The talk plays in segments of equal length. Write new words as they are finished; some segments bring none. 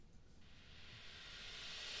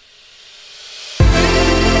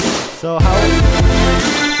So how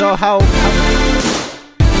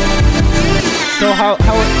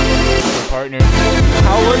Partner.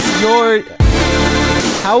 how was your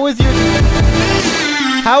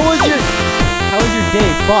day?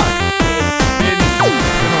 Fuck. It's been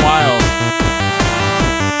a while.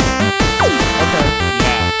 Okay.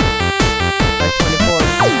 Yeah. Like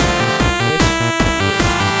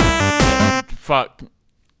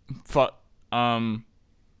 24-ish. Fuck.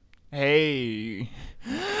 Hey.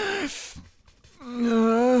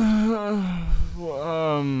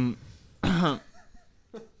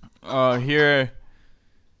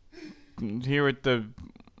 Here with the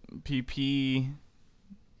PP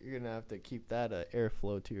You're gonna have to keep that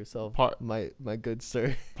airflow to yourself, Par- my good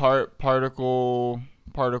sir. particle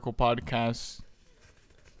podcast.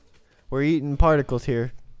 We're eating particles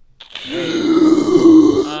here.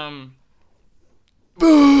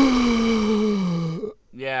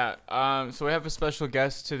 Yeah. So we have a special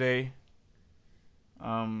guest today.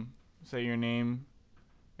 Say your name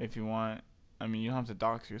if you want. I mean, you don't have to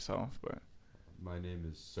dox yourself, but My name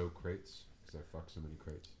is So Crates because I fuck so many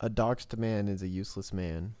crates. A doxed man is a useless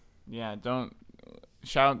man. yeah, don't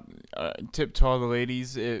tip to all the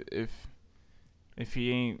ladies if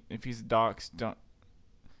he's doxed, don't.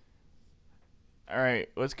 All right,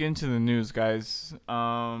 let's get into the news, guys.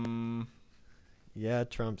 Yeah,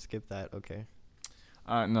 Trump, skip that. Okay.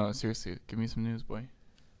 No, seriously, give me some news, boy.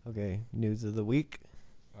 Okay, news of the week.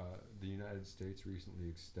 The United States recently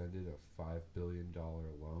extended a $5 billion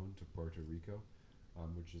loan to Puerto Rico,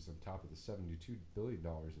 which is on top of the $72 billion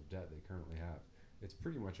of debt they currently have. It's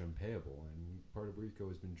pretty much unpayable, and Puerto Rico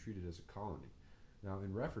has been treated as a colony. Now,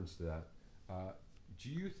 in reference to that, do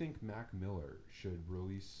you think Mac Miller should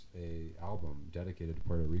release a album dedicated to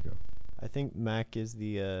Puerto Rico? I think Mac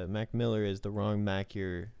Miller is the wrong Mac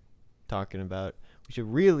you're talking about. We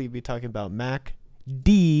should really be talking about Mac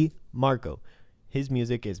DeMarco. His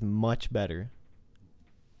music is much better.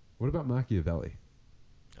 What about Machiavelli?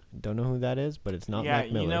 Don't know who that is, but it's not Yeah,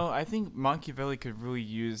 Mac Miller. you know, I think Machiavelli could really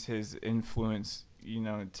use his influence,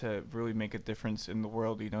 to really make a difference in the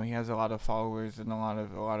world. He has a lot of followers and a lot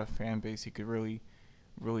of fan base. He could really,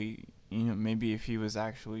 maybe if he was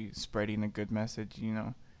actually spreading a good message,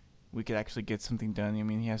 we could actually get something done. I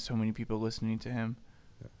mean, he has so many people listening to him.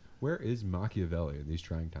 Where is Machiavelli in these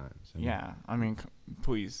trying times? I mean,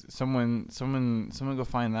 please, someone go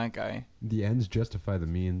find that guy. The ends justify the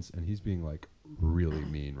means, and he's being really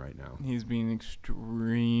mean right now. He's being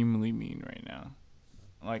extremely mean right now.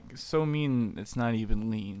 Like, so mean it's not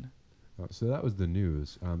even lean. So that was the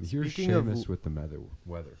news. Here's Speaking of Seamus with the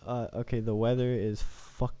weather. Okay, the weather is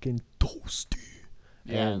fucking toasty.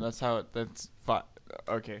 Yeah, And- that's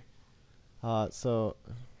okay. So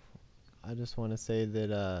I just want to say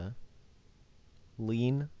that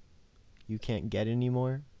lean you can't get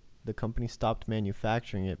anymore. The company stopped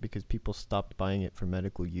manufacturing it because people stopped buying it for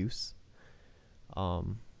medical use.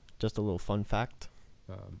 Just a little fun fact.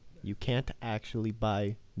 You can't actually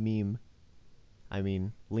buy lean.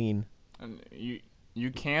 And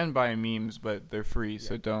you can buy memes, but they're free,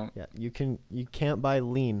 so don't. Yeah, you can't buy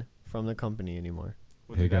lean from the company anymore.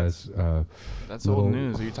 Hey guys, That's old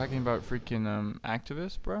news. Are you talking about freaking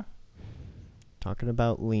activists, bro? Talking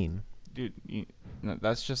about lean. Dude,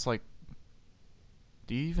 that's just like.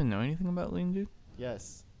 Do you even know anything about lean, dude?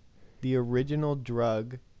 Yes. The original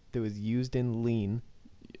drug that was used in lean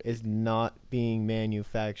is not being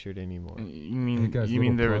manufactured anymore. You mean Hey guys, you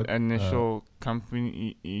mean little their plug, initial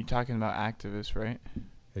company? You talking about activists, right?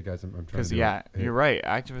 hey guys, I'm trying to. Because Hey, you're right.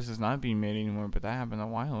 Activists is not being made anymore, but that happened a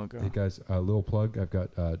while ago. Hey guys, little plug. I've got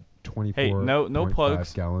 24 Hey, no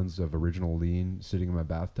plugs. gallons of original lean sitting in my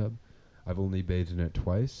bathtub. I've only bathed in it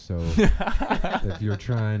twice, so if you're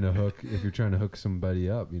trying to hook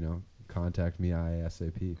somebody up, contact me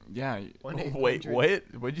ISAP. Yeah. 1-800. Wait, what?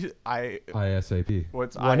 What'd you? ISAP.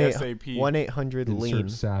 What's ISAP? 1-800 lean.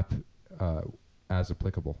 Insert SAP as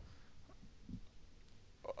applicable.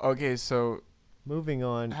 Okay, so Moving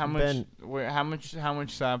on. how Ben,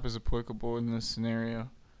 much SAP is applicable in this scenario?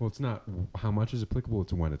 Well, it's not how much is applicable;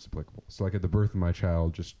 it's when it's applicable. So, like at the birth of my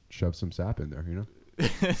child, just shove some SAP in there,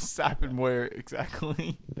 SAP and where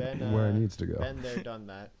exactly? Ben, where it needs to go. Ben there, done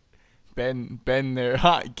that. Ben there.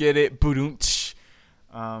 Ha, get it? Boom.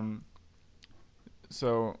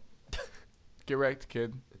 So, get wrecked,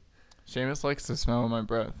 kid. Seamus likes to smell my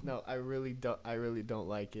breath. No, I really don't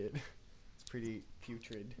like it. It's pretty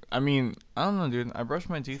putrid. I mean, I don't know, dude. I brushed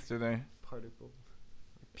my teeth today. Particle.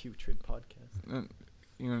 Putrid podcast.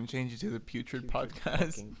 You want to change it to the putrid Putrid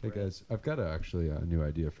podcast? fucking Hey breath. guys, I've got actually a new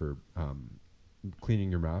idea for cleaning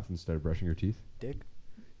your mouth instead of brushing your teeth. Dick.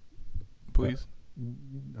 Please.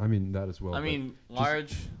 I mean that as well. I but mean,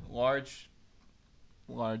 large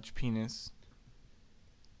penis.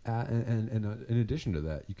 and in addition to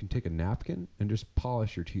that, you can take a napkin and just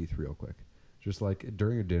polish your teeth real quick. Just like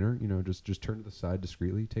during a dinner, just turn to the side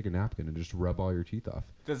discreetly, take a napkin, and just rub all your teeth off.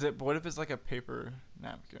 Does it? But what if it's like a paper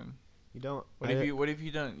napkin? You don't. What if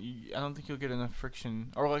you don't? I don't think you'll get enough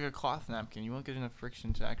friction, or like a cloth napkin. You won't get enough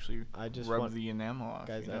friction to actually rub the enamel off.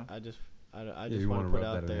 Guys, you know? I just You want to put rub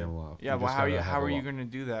out that there. enamel off. Yeah, You but just how gotta have are a you lot. gonna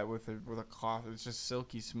do that with a cloth? It's just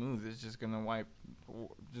silky smooth. It's just gonna wipe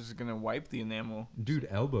the enamel. Dude,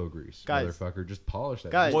 elbow grease, Guys. motherfucker. Just polish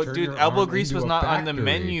that. Guys. Just Well, turn dude, your elbow arm grease into was a not on the factory.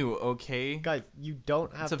 menu. Okay. Guys, you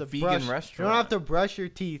don't have It's a to vegan brush. You restaurant. don't have to brush your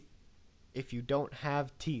teeth if you don't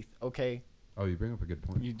have teeth. Okay. Oh, you bring up a good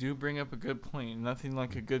point. You do bring up a good point. Nothing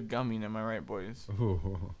like a good gummy, am I right, boys?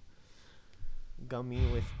 Gummy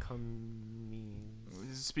with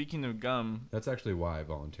cummies. Speaking of gum, That's actually why I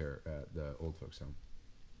volunteer at the old folks home.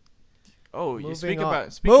 you Moving speak on.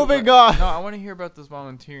 about Moving on. No, I want to hear about this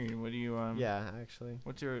volunteering. What do you Yeah, actually.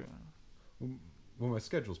 What's your Well, my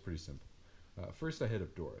schedule's pretty simple. First, I hit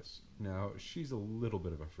up Doris. Now, she's a little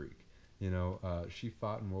bit of a freak. She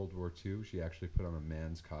fought in World War II. She actually put on a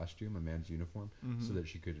man's costume, a man's uniform, so that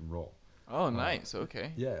she could enroll. Oh, nice.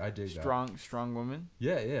 Okay. Yeah, I dig that. Strong woman.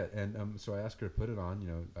 Yeah, and so I asked her to put it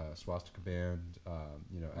on. Swastika band.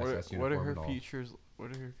 SS uniform What are her and all. features?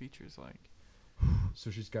 What are her features like? So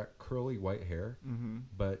she's got curly white hair,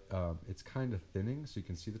 but it's kind of thinning, so you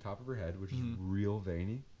can see the top of her head, which is real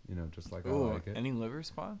veiny. Just like I like it. Any liver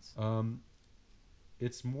spots?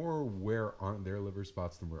 It's more where aren't there liver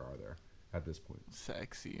spots than where are there at this point.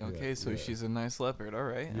 Sexy. Yeah, Okay, so yeah. she's a nice leopard. All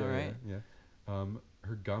right. Yeah, All right. Yeah.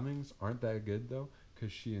 Her gummings aren't that good though,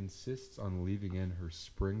 because she insists on leaving in her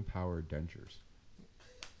spring-powered dentures.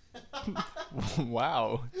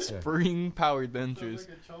 Wow. Spring powered dentures.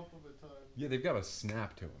 Yeah, they've got a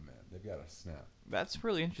snap to them, man. They've got a snap. That's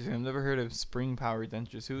really interesting. I've never heard of spring powered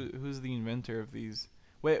dentures. Who's the inventor of these?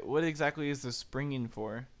 Wait, what exactly is the springing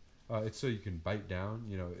for? It's so you can bite down.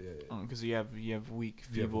 Because you have weak,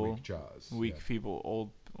 You have feeble, weak jaws.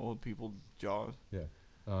 feeble old people jaws. Yeah.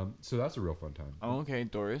 So that's a real fun time. Oh, okay,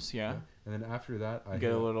 Doris. Yeah. And then after that, I Get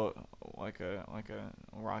hit a up- little like a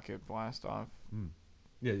rocket blast off.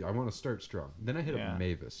 Yeah, I want to start strong. Then I hit Yeah. up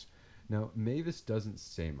Mavis. Now Mavis doesn't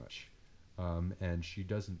say much, and she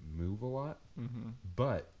doesn't move a lot,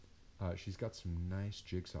 but she's got some nice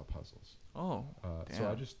jigsaw puzzles. Oh.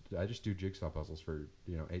 So damn. I just do jigsaw puzzles for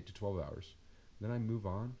 8 to 12 hours. Then I move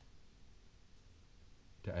on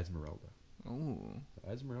to Esmeralda. Ooh.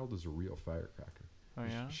 Esmeralda's a real firecracker. Oh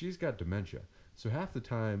yeah. She's got dementia, so half the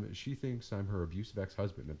time she thinks I'm her abusive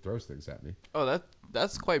ex-husband and throws things at me. Oh,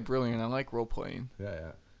 that's quite brilliant. I like role playing.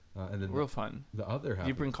 Yeah. And then Real fun. the other half. Do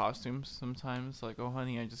you bring costumes sometimes? Like, oh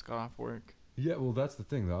honey, I just got off work. Yeah, well, that's the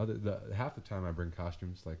thing. The half the time I bring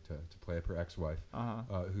costumes like to play up her ex-wife,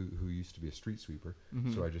 who used to be a street sweeper.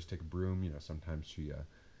 So I just take a broom. Sometimes she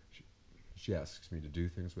asks me to do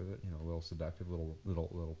things with it. A little seductive,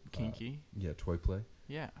 little Kinky. Toy play.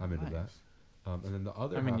 Yeah. I'm into that. nice. And then the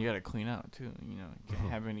other. I mean, half, you gotta clean out too. You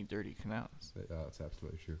can't have any dirty canals. That's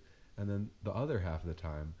absolutely true. And then the other half of the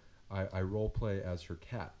time, I role play as her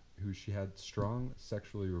cat, who she had strong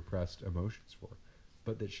sexually repressed emotions for,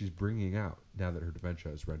 but that she's bringing out now that her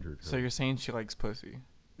dementia has rendered her. So you're saying she likes pussy?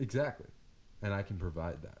 Exactly, and I can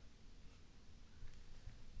provide that.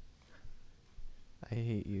 I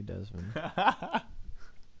hate you, Desmond.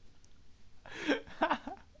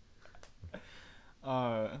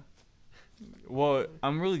 Well,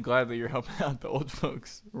 I'm really glad that you're helping out the old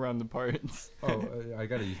folks around the parts. Oh, I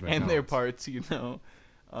got to use my and their talents.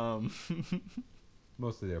 parts.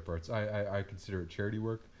 Mostly their parts. I consider it charity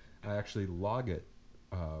work. I actually log it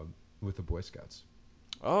with the Boy Scouts.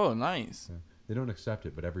 Oh, nice. Yeah. They don't accept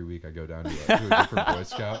it, but every week I go down to a different Boy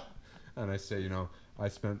Scout, and I say, I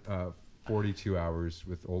spent 42 hours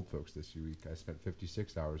with old folks this week. I spent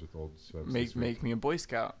 56 hours with old folks. this week. Make me a Boy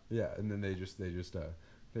Scout. Yeah, and then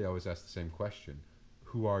they always ask the same question: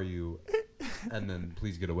 "Who are you?" And then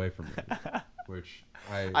please get away from me. Which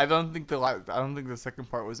I don't think the second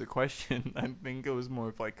part was a question. I think it was more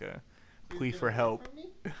of like a plea for help.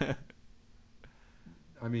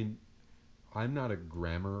 I mean, I'm not a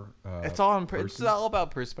grammar. It's all it's person. all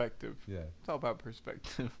about perspective. Yeah. It's all about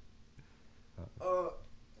perspective.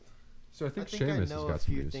 So I think I Seamus has know a got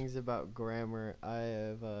some few news. things about grammar. I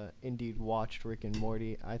have indeed watched Rick and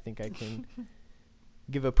Morty. I think I can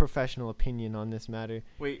give a professional opinion on this matter.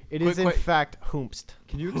 Wait, It is in fact hoomst.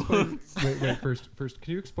 Can you explain? wait. First,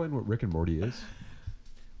 can you explain what Rick and Morty is?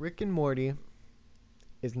 Rick and Morty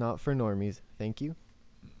is not for normies. Thank you.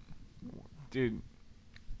 dude.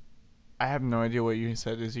 I have no idea what you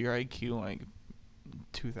said. Is your IQ like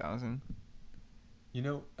 2,000? You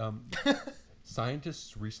know,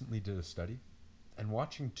 scientists recently did a study, and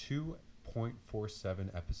watching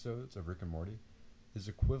 2.47 episodes of Rick and Morty is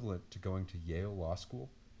equivalent to going to Yale Law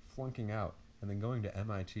School, flunking out, and then going to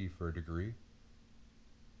MIT for a degree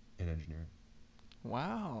in engineering.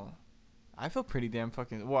 Wow. I feel pretty damn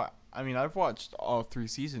fucking... Well, I mean, I've watched all 3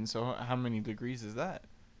 seasons, so how many degrees is that?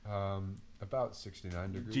 About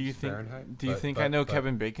 69 degrees Do you think, Fahrenheit. Do you think I know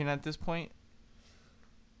Kevin Bacon at this point?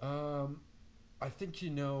 I think you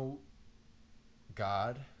know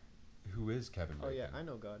God, who is Kevin Bacon. Oh yeah, I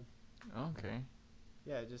know God. Okay.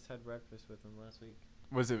 Yeah, I just had breakfast with him last week.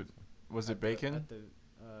 Was it bacon? At the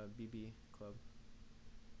BB Club.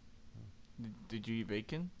 Did you eat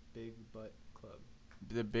bacon? Big Butt Club.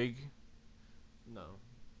 The big... No. I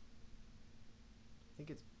think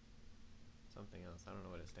it's something else. I don't know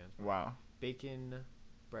what it stands for. Wow. Bacon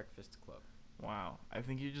Breakfast Club. Wow. I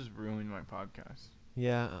think you just ruined my podcast.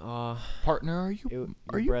 Yeah, Partner, are you...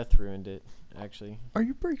 your breath ruined it, actually. Are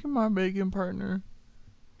you breaking my bacon, partner?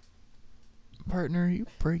 Partner, you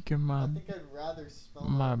breaking my... I think I'd rather smell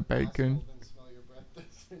my bacon. than smell your breath.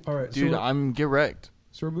 All right, Dude, so I'm get wrecked.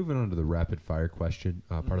 So we're moving on to the rapid fire question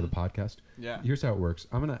part of the podcast. Yeah. Here's how it works.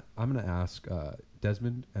 I'm gonna ask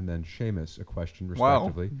Desmond and then Seamus a question Wow.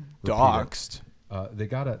 respectively. Doxed. They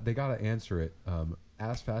gotta answer it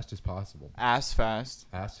as fast as possible. Ass fast.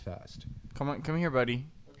 As fast. Come here, buddy.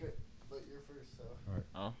 Okay, but you're first, so.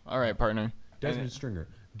 Oh, all right, partner. Desmond Stringer,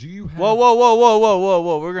 do you have?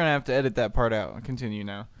 Whoa! We're gonna have to edit that part out. Continue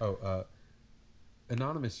now. Oh,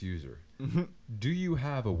 anonymous user. Do you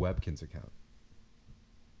have a Webkins account?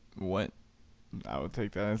 What? I would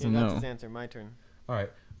take that as Okay, a that's no. his answer. My turn. All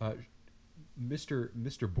right, Mr.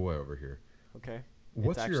 Boy over here. Okay.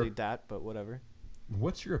 What's it's actually that, but whatever.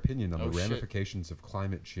 What's your opinion on Oh, the shit. ramifications of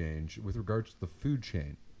climate change with regards to the food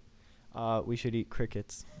chain? We should eat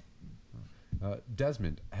crickets.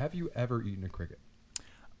 Desmond, have you ever eaten a cricket?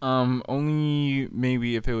 Only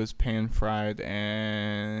maybe if it was pan fried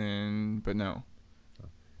but no.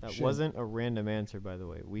 That Shame. wasn't a random answer, by the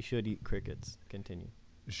way. We should eat crickets. Continue.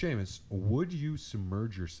 Seamus, would you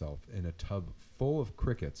submerge yourself in a tub full of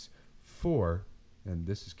crickets for, and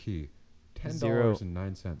this is key,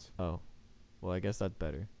 $10.09? Oh, well, I guess that's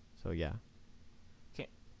better. So yeah.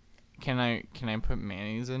 Can I put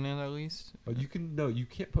mayonnaise in it at least? You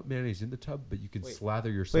can't put mayonnaise in the tub, but you can Wait. slather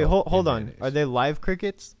yourself. Wait, hold in on. mayonnaise. Are they live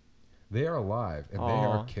crickets? They are alive and they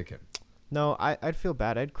are kicking. No, I'd feel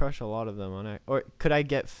bad. I'd crush a lot of them on it. Or could I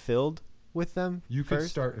get filled with them? You could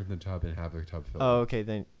first? start in the tub and have the tub filled. Oh, okay.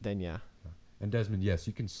 Then yeah. And Desmond, yes,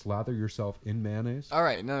 you can slather yourself in mayonnaise. All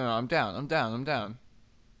right, no, I'm down. All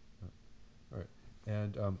right,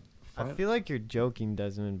 and I feel like you're joking,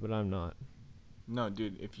 Desmond, but I'm not. No,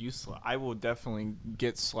 dude, if you I will definitely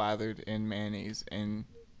get slathered in mayonnaise and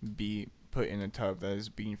be put in a tub that is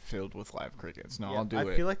being filled with live crickets. No, Yeah, I'll do I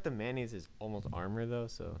it. feel like the mayonnaise is almost armor though,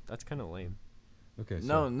 so that's kind of lame. okay,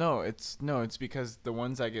 so It's because the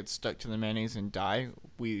ones that get stuck to the mayonnaise and die,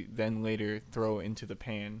 we then later throw into the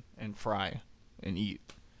pan and fry and eat.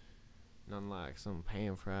 Unlike some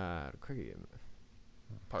pan fried cricket.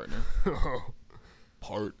 Partner.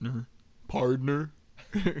 Partner.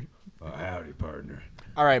 howdy, partner.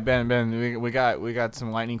 All right, Ben, we got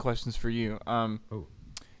some lightning questions for you.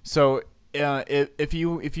 So if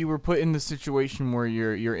you were put in the situation where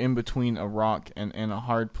you're in between a rock and a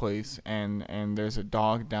hard place and there's a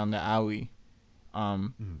dog down the alley,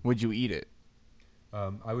 would you eat it?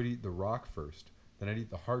 I would eat the rock first. Then I'd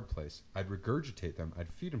eat the hard place. I'd regurgitate them.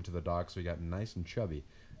 I'd feed them to the dog so he got nice and chubby.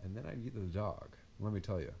 And then I'd eat the dog. Let me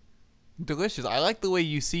tell you. Delicious. I like the way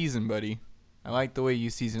you season, buddy. I like the way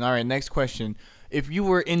you season. All right, next question. If you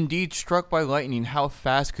were indeed struck by lightning, how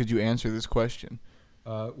fast could you answer this question?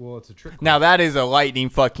 Well, it's a trick question. Now, that is a lightning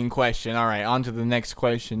fucking question. All right, on to the next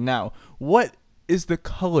question. Now, what is the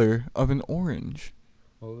color of an orange?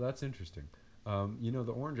 Well, that's interesting.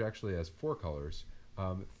 The orange actually has 4 colors,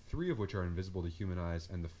 3 of which are invisible to human eyes,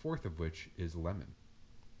 and the 4th of which is lemon.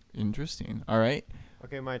 Interesting. All right.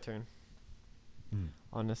 Okay, my turn.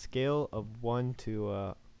 On a scale of 1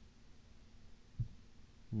 to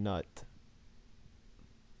nut.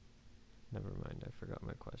 Never mind, I forgot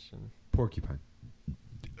my question. Porcupine.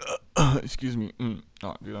 Excuse me.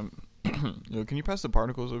 Oh, dude, I'm... Yo, can you pass the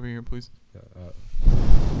particles over here, please?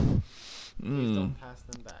 Please don't pass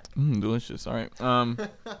them back. Delicious. All right.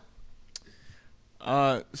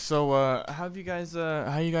 So how you guys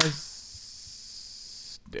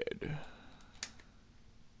did?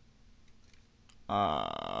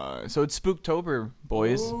 So it's Spooktober,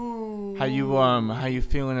 boys. Ooh. How you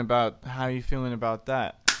feeling about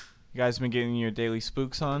that? You guys been getting your daily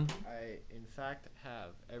spooks on? I, in fact,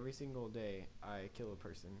 have. Every single day, I kill a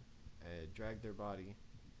person, drag their body,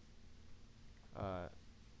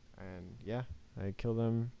 and yeah, I kill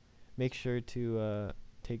them. Make sure to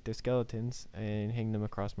take their skeletons and hang them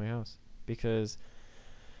across my house, because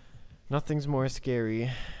nothing's more scary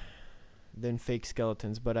than fake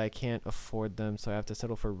skeletons, but I can't afford them, so I have to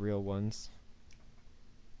settle for real ones.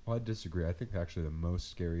 Well, I disagree. I think actually the most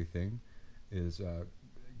scary thing is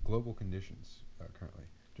global conditions currently,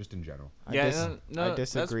 just in general. I No,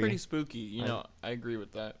 disagree. that's pretty spooky. You know, I agree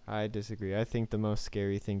with that. I disagree. I think the most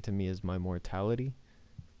scary thing to me is my mortality.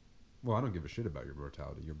 Well, I don't give a shit about your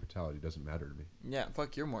mortality. Your mortality doesn't matter to me. Yeah,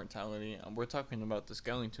 fuck your mortality. We're talking about the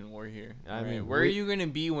skeleton war here. I right? mean, where are you gonna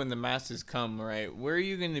be when the masses come? Right? Where are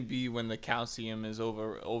you gonna be when the calcium is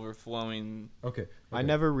overflowing? Okay. I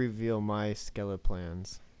never reveal my skeleton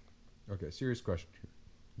plans. Okay, serious question here.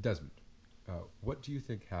 Desmond, what do you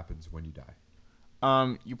think happens when you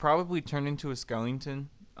die? You probably turn into a skeleton.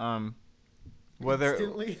 Whether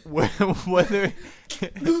Instantly? whether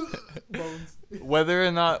Bones. whether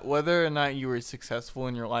or not you were successful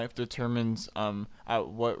in your life determines at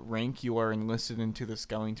what rank you are enlisted into the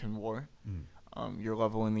skeleton war. Your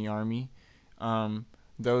level in the army.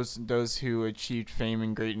 Those who achieved fame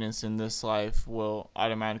and greatness in this life will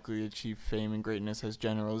automatically achieve fame and greatness as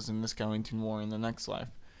generals in the skeleton war in the next life.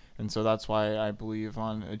 And so that's why I believe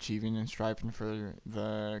on achieving and striving for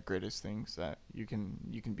the greatest things that you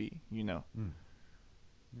can be, you know. Yeah.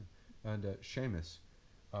 And Seamus,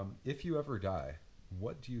 if you ever die,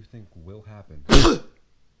 what do you think will happen?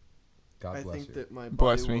 God I bless think you. that my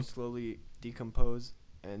Bless body me. will slowly decompose,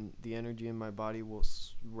 and the energy in my body will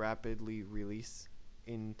rapidly release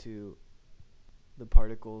into the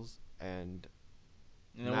particles and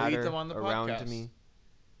And then we'll matter eat them on the around podcast. me.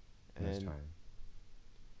 Nice And time.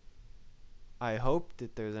 I hope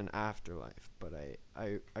that there's an afterlife, but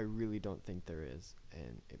I really don't think there is,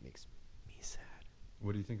 and it makes me sad.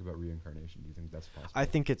 What do you think about reincarnation? Do you think that's possible? I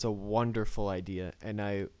think it's a wonderful idea, and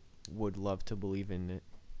I would love to believe in it,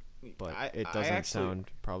 but it doesn't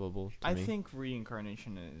sound probable to I me. think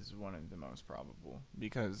reincarnation is one of the most probable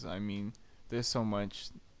because I mean, there's so much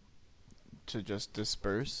to just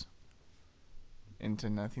disperse into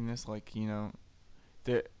nothingness. Like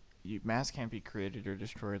mass can't be created or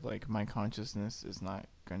destroyed. Like my consciousness is not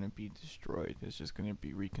gonna be destroyed. It's just gonna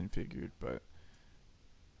be reconfigured. But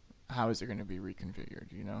how is it gonna be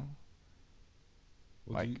reconfigured? You know?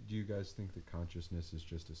 Well, do you guys think that consciousness is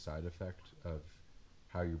just a side effect of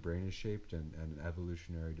how your brain is shaped and an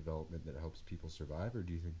evolutionary development that helps people survive, or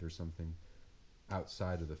do you think there's something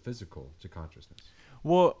outside of the physical to consciousness?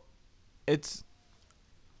 Well, it's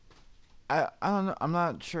I don't know. I'm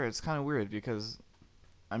not sure. It's kind of weird because,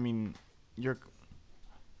 I mean,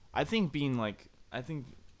 I think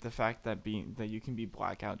the fact that you can be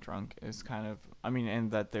blackout drunk is kind of, I mean,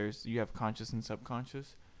 and that you have conscious and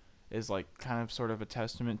subconscious is like kind of sort of a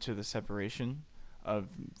testament to the separation of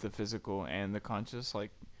the physical and the conscious.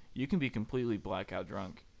 Like you can be completely blackout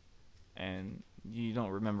drunk and you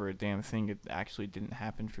don't remember a damn thing. It actually didn't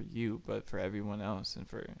happen for you, but for everyone else.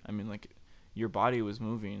 And like your body was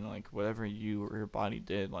moving, like whatever you or your body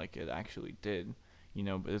did, like it actually did, you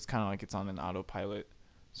know, but it's kind of like it's on an autopilot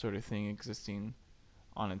sort of thing existing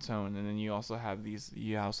on its own. And then you also have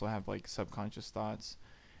like subconscious thoughts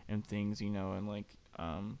and things, you know, and like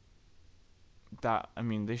that, I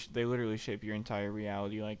mean, they literally shape your entire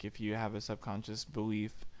reality. Like if you have a subconscious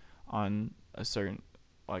belief on a certain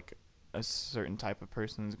type of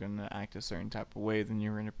person is going to act a certain type of way, then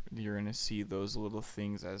you're gonna see those little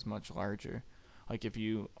things as much larger. Like if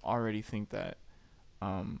you already think that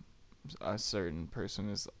a certain person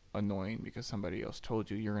is annoying because somebody else told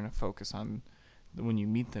you, you're gonna focus on, when you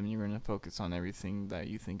meet them, you're gonna focus on everything that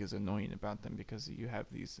you think is annoying about them because you have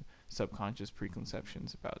these subconscious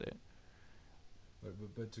preconceptions about it.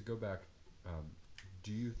 But to go back,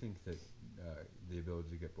 do you think that the ability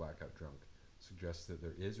to get blackout drunk suggests that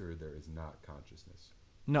there is or there is not consciousness?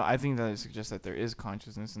 No, I think that it suggests that there is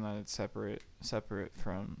consciousness and that it's separate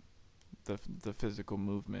from the physical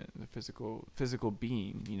movement, the physical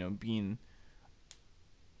being, you know, being,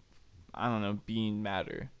 I don't know, being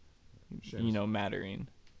matter, Seamus, you know, mattering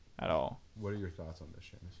at all. What are your thoughts on this,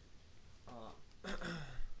 Seamus?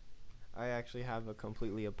 I actually have a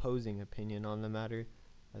completely opposing opinion on the matter.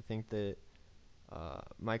 I think that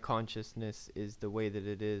my consciousness is the way that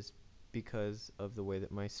it is because of the way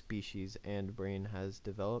that my species and brain has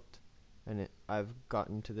developed, and I've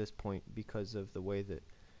gotten to this point because of the way that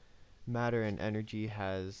matter and energy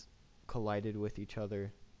has collided with each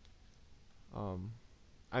other.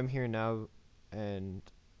 I'm here now, and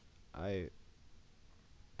I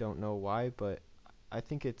don't know why, but I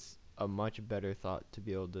think it's a much better thought to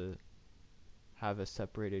be able to have a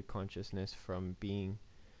separated consciousness from being.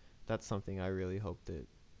 That's something I really hope that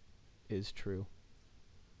is true.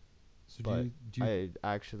 So But do you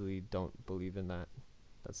I actually don't believe in that.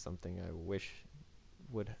 That's something I wish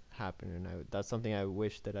would happen, and that's something I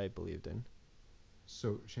wish that I believed in.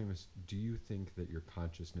 so Seamus, do you think that your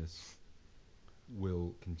consciousness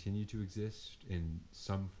will continue to exist in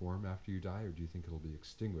some form after you die, or do you think it'll be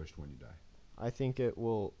extinguished when you die? I think it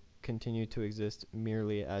will continue to exist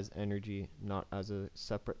merely as energy, not as a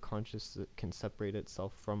separate conscious that can separate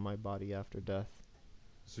itself from my body after death.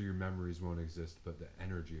 So your memories won't exist, but the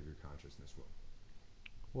energy of your consciousness will.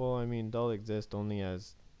 Well, I mean, they'll exist only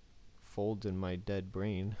as folds in my dead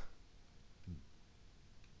brain.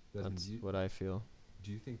 Desmond, That's what I feel.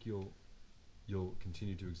 do you think you'll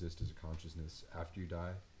continue to exist as a consciousness after you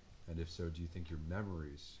die? And if so, do you think your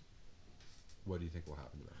memories, what do you think will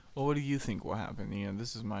happen to them? Well, what do you think will happen? You know,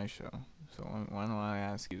 this is my show, so why don't I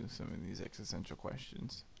ask you some of these existential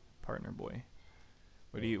questions, partner boy?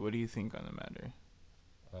 What do you think on the matter?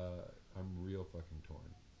 I'm real fucking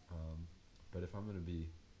torn. But if I'm gonna be,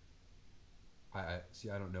 I see.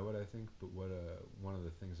 I don't know what I think, but what one of the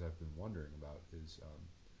things I've been wondering about is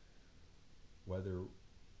whether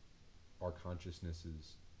our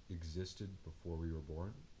consciousnesses existed before we were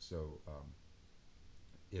born. So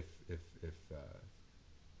if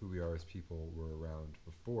who we are as people were around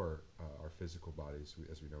before our physical bodies,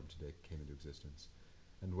 as we know them today, came into existence,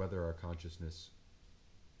 and whether our consciousnesses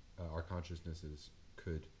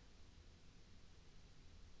could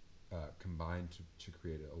combine to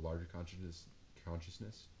create a larger consciousness.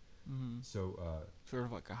 Mm-hmm. So Sort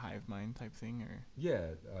of like a hive mind type thing, or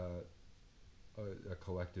yeah, a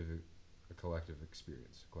collective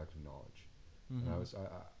experience, collective knowledge. mm-hmm. And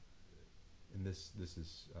and this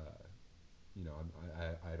is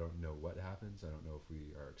I don't know what happens. I don't know if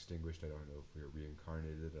we are extinguished. I don't know if we are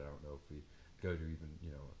reincarnated. I don't know if we go to even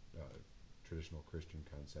traditional Christian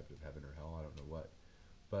concept of heaven or hell. I don't know what,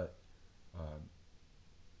 but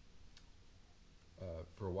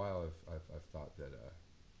for a while I've thought that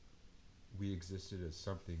we existed as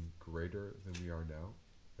something greater than we are now.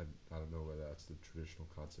 And I don't know whether that's the traditional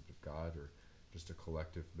concept of God or just a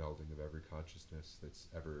collective melding of every consciousness that's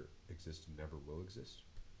ever existed and never will exist.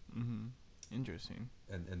 Mm-hmm. Interesting.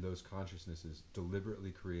 And those consciousnesses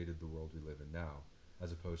deliberately created the world we live in now,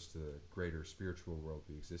 as opposed to the greater spiritual world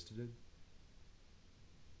we existed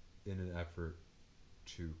in an effort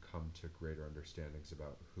to come to greater understandings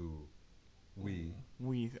about who we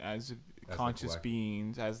as as conscious the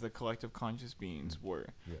beings, as the collective conscious beings were.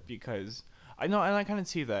 Yeah. Because I know, and I kind of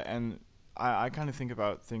see that, and I kind of think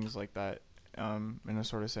about things like that in a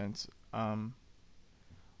sort of sense,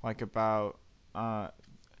 like about a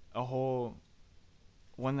whole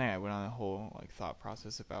one day I went on a whole like thought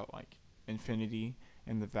process about like infinity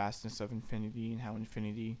and the vastness of infinity, and how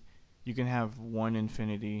infinity, you can have one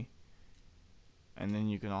infinity and then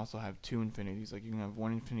you can also have two infinities. Like you can have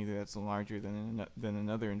one infinity that's larger than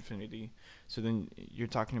another infinity. So then you're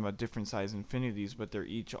talking about different size infinities, but they're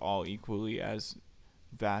each all equally as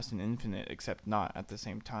vast and infinite, except not at the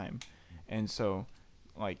same time. And so,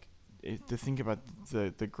 like, to think about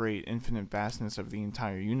the great infinite vastness of the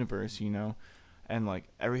entire universe, and like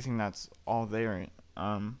everything that's all there,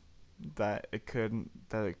 that it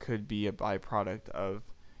could be a byproduct of,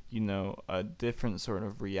 a different sort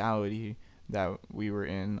of reality that we were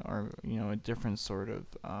in, or a different sort of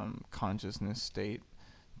consciousness state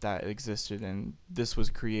that existed, and this was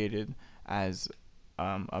created as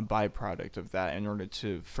a byproduct of that in order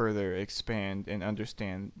to further expand and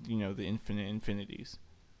understand the infinite infinities.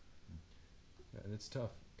 Yeah, and it's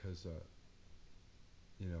tough because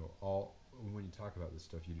all when you talk about this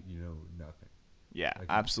stuff, you know nothing. Yeah, Like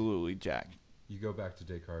absolutely, Jack. You go back to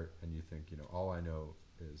Descartes and you think, all I know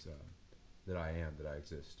is that I am, that I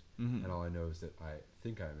exist. Mm-hmm. And all I know is that I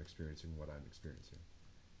think I'm experiencing what I'm experiencing.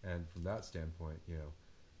 And from that standpoint,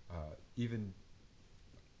 even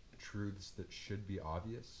truths that should be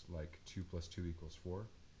obvious, like 2 + 2 = 4,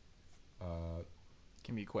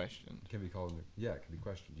 Can be questioned. it can be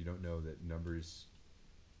questioned. You don't know that numbers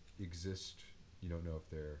exist. You don't know if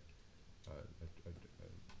they're a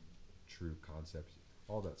true concept,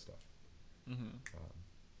 all that stuff. Mm-hmm.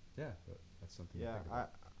 But that's something to Yeah, think about.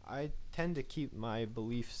 I tend to keep my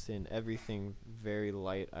beliefs in everything very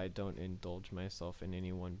light. I don't indulge myself in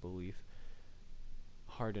any one belief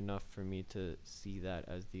hard enough for me to see that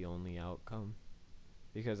as the only outcome,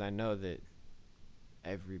 because I know that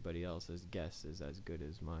everybody else's guess is as good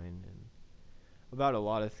as mine, and about a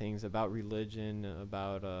lot of things, about religion,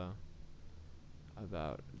 about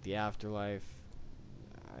the afterlife.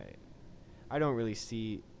 I don't really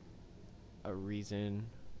see a reason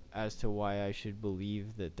as to why I should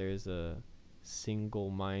believe that there's a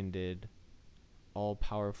single-minded,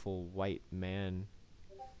 all-powerful white man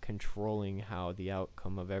controlling how the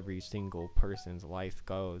outcome of every single person's life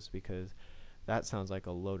goes, because that sounds like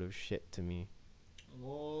a load of shit to me.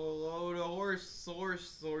 Load of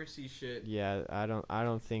horsey shit. Yeah, I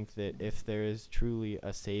don't think that if there is truly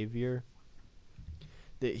a savior,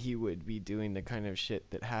 that he would be doing the kind of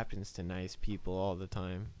shit that happens to nice people all the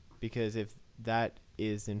time. Because if that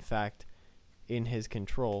is in fact in his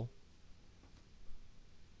control,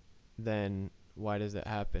 then why does it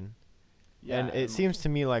happen? Yeah, and it seems to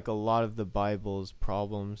me like a lot of the Bible's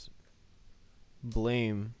problems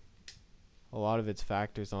blame a lot of its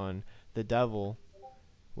factors on the devil,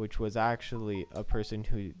 which was actually a person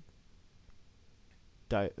who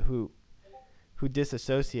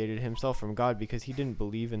disassociated himself from God because he didn't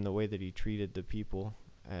believe in the way that he treated the people.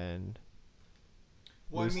 And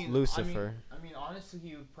Lucifer. I mean, honestly,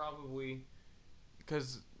 he would probably,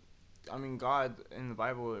 because, I mean, God in the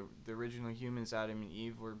Bible, the original humans, Adam and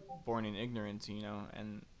Eve, were born in ignorance, you know,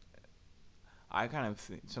 and I kind of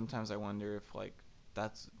sometimes I wonder if like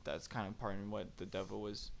that's kind of part of what the devil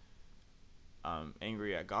was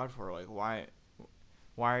angry at God for. Like, why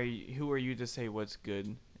are you, who are you to say what's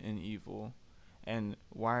good and evil? And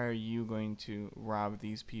why are you going to rob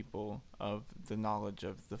these people of the knowledge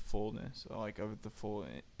of the fullness, or like of the full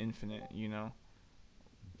infinite? You know,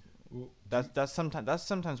 Well, that's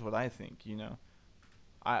sometimes what I think. You know,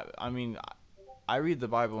 I mean, I read the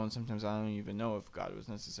Bible and sometimes I don't even know if God was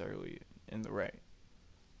necessarily in the right,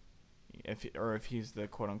 if he's the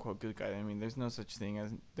quote unquote good guy. I mean, there's no such thing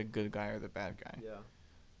as the good guy or the bad guy. Yeah.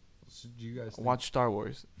 So do you guys Watch Star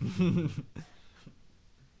Wars.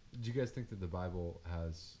 Do you guys think that the Bible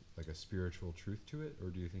has like a spiritual truth to it, or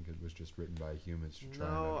do you think it was just written by humans to try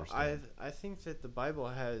and understand? I think that the Bible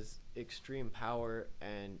has extreme power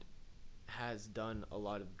and has done a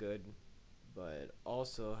lot of good, but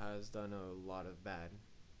also has done a lot of bad.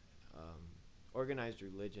 Organized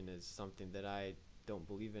religion is something that I don't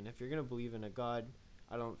believe in. If you're going to believe in a God,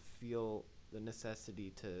 I don't feel the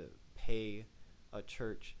necessity to pay a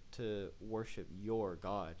church to worship your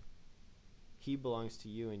God. He belongs to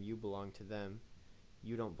you and you belong to them.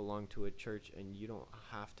 You don't belong to a church and you don't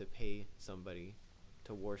have to pay somebody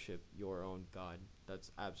to worship your own God.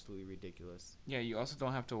 That's absolutely ridiculous. Yeah, you also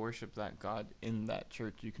don't have to worship that God in that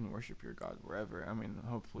church. You can worship your God wherever. I mean,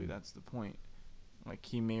 hopefully that's the point. Like,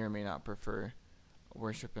 he may or may not prefer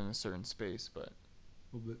worship in a certain space, but...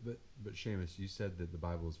 Well, but Seamus, you said that the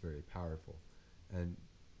Bible is very powerful. And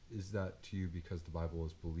is that to you because the Bible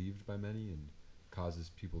is believed by many and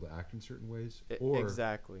causes people to act in certain ways?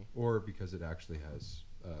 Exactly. Or because it actually has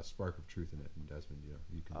a spark of truth in it? And Desmond,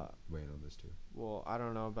 you can weigh in on this too. Well, I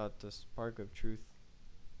don't know about the spark of truth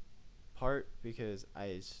part because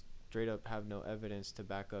I straight up have no evidence to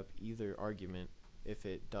back up either argument if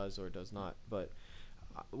it does or does not. But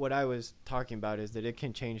what I was talking about is that it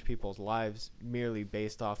can change people's lives merely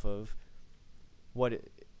based off of what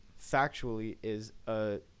it factually is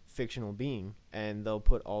a fictional being, and they'll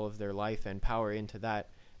put all of their life and power into that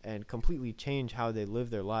and completely change how they live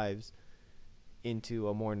their lives into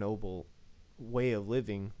a more noble way of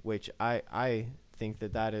living, which I think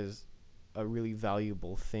that is a really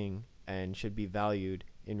valuable thing and should be valued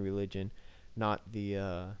in religion, not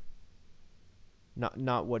the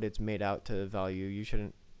not what it's made out to value. You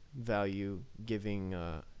shouldn't value giving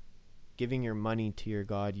your money to your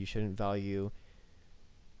God. You shouldn't value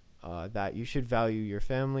that. You should value your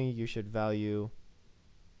family. You should value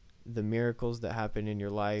the miracles that happen in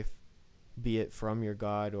your life, be it from your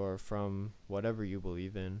God or from whatever you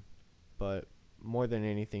believe in. But more than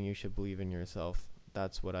anything, you should believe in yourself.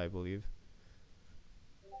 That's what I believe.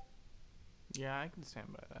 Yeah, I can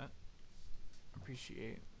stand by that.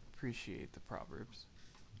 Appreciate the Proverbs.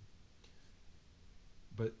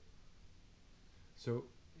 But so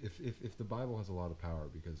if the Bible has a lot of power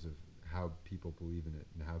because of how people believe in it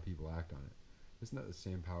and how people act on it, isn't that the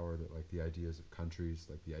same power that like the ideas of countries,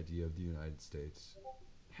 like the idea of the United States,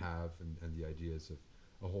 have, and the ideas of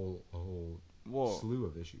a whole slew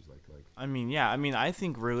of issues like I mean, yeah, I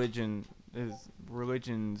think religions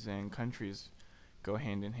and countries go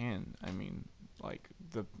hand in hand. I mean, like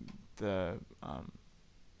the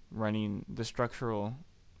structural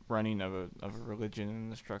running of a religion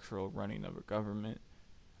and the structural running of a government,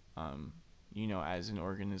 as an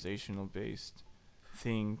organizational based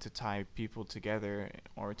thing to tie people together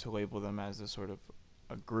or to label them as a sort of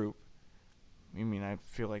a group. I mean, I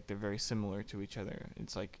feel like they're very similar to each other.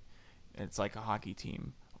 It's like a hockey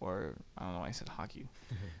team or I don't know why I said hockey,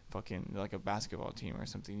 fucking like a basketball team or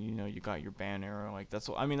something. You know, you got your banner, or like that's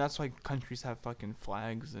what I mean. That's why countries have fucking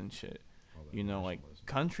flags and shit. All that You know, like nationalism.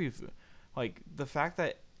 countries, like the fact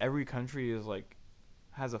that every country is like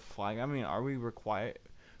has a flag. I mean, are we required?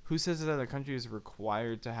 Who says that a country is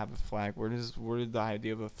required to have a flag? Where did the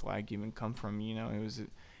idea of a flag even come from? You know, it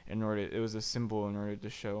was a symbol in order to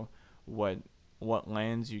show what what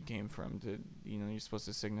lands you came from. To you know, you're supposed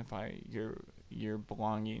to signify your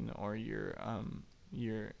belonging or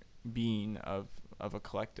your being of a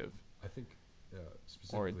collective. I think Or a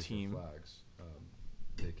specifically team. for flags,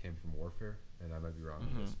 they came from warfare, and I might be wrong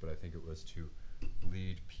on this, but I think it was to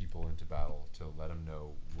lead people into battle, to let them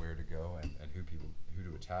know where to go and who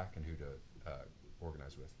to attack and who to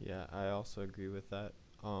organize with. Yeah, I also agree with that.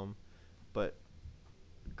 But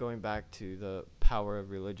going back to the power of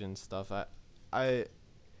religion stuff, I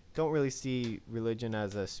don't really see religion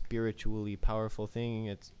as a spiritually powerful thing.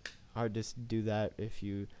 It's hard to do that if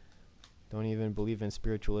you don't even believe in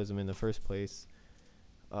spiritualism in the first place.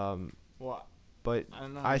 Well, But I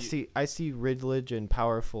don't know. I see religion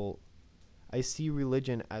powerful. I see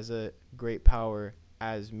religion as a great power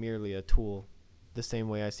as merely a tool. The same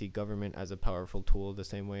way I see government as a powerful tool, the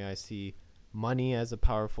same way I see money as a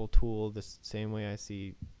powerful tool, the same way I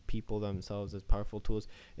see people themselves as powerful tools.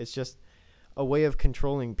 It's just a way of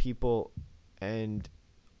controlling people and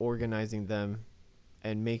organizing them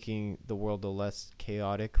and making the world a less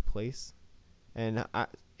chaotic place. And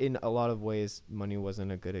in a lot of ways, money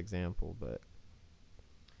wasn't a good example, but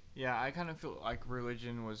Yeah, I kind of feel like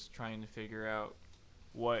religion was trying to figure out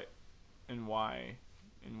what and why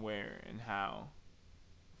and where and how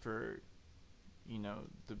for, you know,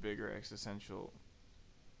 the bigger existential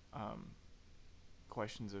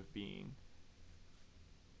questions of being.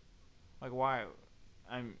 Like why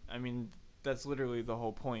I mean that's literally the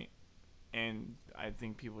whole point. And I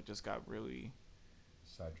think people just got really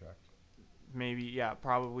Sidetracked. maybe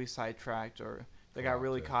probably sidetracked, or they got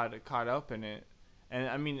really Co-opted. caught up in it. And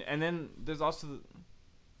I mean, and then there's also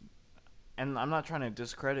and I'm not trying to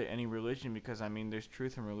discredit any religion, because I mean there's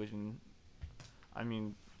truth in religion. I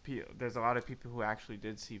mean, there's a lot of people who actually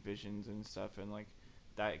did see visions and stuff, and like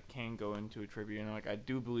that can go into a tribute. And like I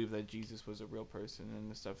do believe that Jesus was a real person, and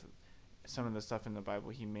the stuff, some of the stuff in the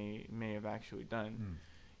Bible he may have actually done,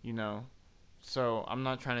 you know. So I'm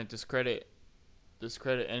not trying to discredit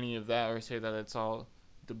any of that or say that it's all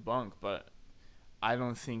debunked, but I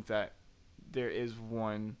don't think that there is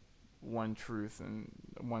one truth and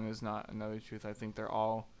one is not another truth. I think they're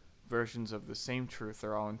all versions of the same truth.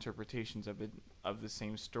 They're all interpretations of it, of the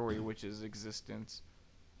same story, which is existence.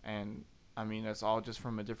 And I mean that's all just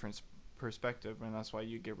from a different perspective, and that's why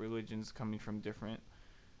you get religions coming from different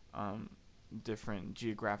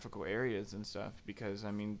geographical areas and stuff, because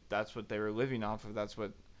I mean that's what they were living off of. That's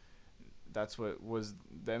what was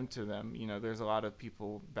them to them. You know, there's a lot of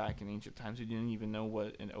people back in ancient times who didn't even know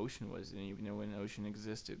what an ocean was, didn't even know when an ocean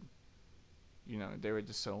existed. You know, they were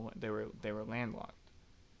just they were landlocked,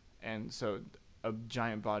 and so a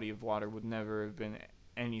giant body of water would never have been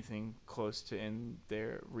anything close to in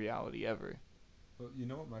their reality ever. Well, you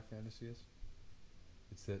know what my fantasy is?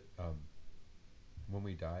 It's that when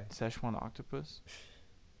we die, Szechuan octopus,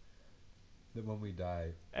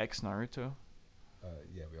 ex Naruto.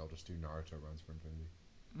 yeah, we all just do Naruto runs for infinity.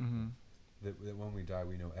 Mm-hmm. That when we die,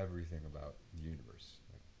 we know everything about the universe,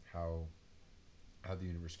 like how the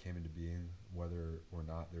universe came into being, whether or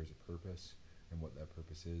not there's a purpose, and what that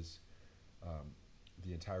purpose is.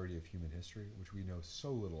 The entirety of human history, which we know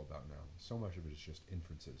so little about now. So much of it is just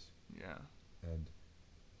inferences. Yeah. And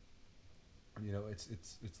you know,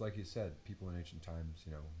 it's like you said, people in ancient times,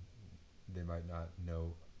 you know, they might not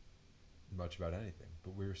know much about anything,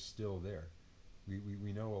 but we're still there.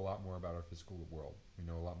 We know a lot more about our physical world. We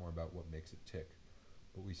know a lot more about what makes it tick,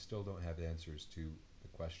 but we still don't have answers to the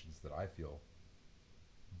questions that I feel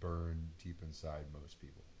burn deep inside most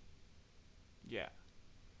people. Yeah.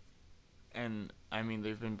 And I mean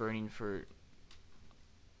they've been burning for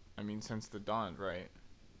since the dawn, right?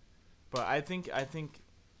 But I think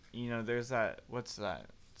you know, there's that, what's that?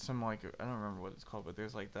 Some like, I don't remember what it's called, but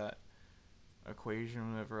there's like that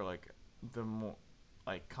equation whenever like the more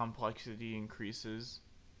like complexity increases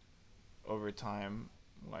over time,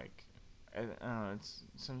 like I don't know, it's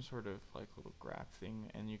some sort of like little graph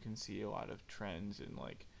thing, and you can see a lot of trends in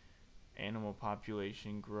like animal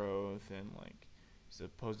population growth and like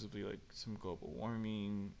supposedly like some global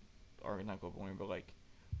warming, or not global warming, but like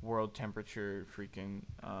world temperature freaking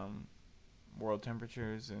world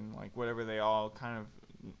temperatures, and like whatever, they all kind of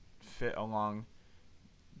fit along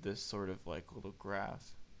this sort of like little graph.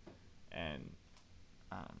 And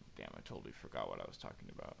Damn, I totally forgot what I was talking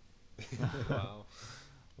about. Wow.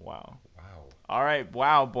 Wow. Wow. All right,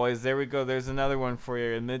 wow, boys. There we go. There's another one for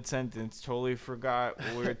you in mid-sentence. Totally forgot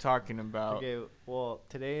what we were talking about. Okay, well,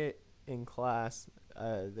 today in class,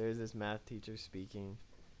 there's this math teacher speaking,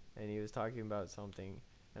 and he was talking about something,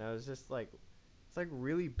 and I was just like, it's like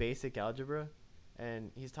really basic algebra,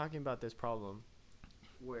 and he's talking about this problem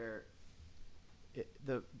where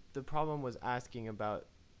the problem was asking about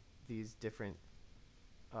these different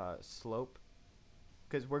slope,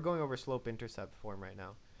 because we're going over slope intercept form right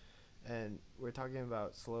now, and we're talking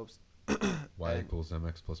about slopes. Y And equals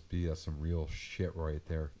mx plus b. That's some real shit right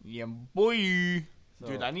there. Yeah, boy. so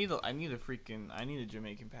Dude, I need a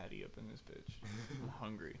Jamaican patty up in this bitch. I'm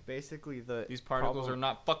hungry. basically These particles are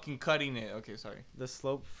not fucking cutting it. Okay, sorry. the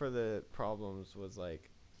slope for the problems was like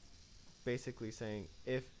basically saying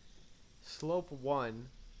if slope 1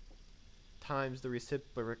 times the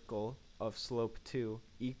reciprocal of slope 2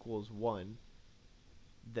 equals 1,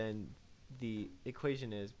 then the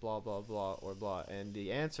equation is blah blah blah or blah, and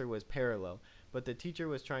the answer was parallel. But the teacher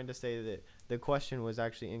was trying to say that the question was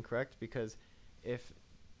actually incorrect, because if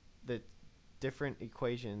the different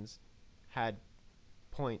equations had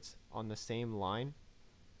points on the same line,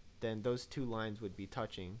 then those two lines would be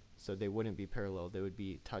touching, so they wouldn't be parallel, they would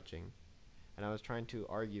be touching. And I was trying to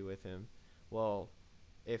argue with him, well,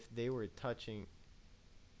 if they were touching,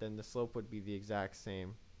 then the slope would be the exact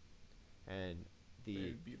same, and They the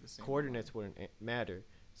would be the same coordinates one. wouldn't matter.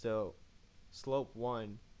 So slope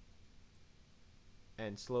 1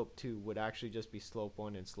 and slope 2 would actually just be slope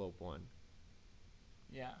 1 and slope 1.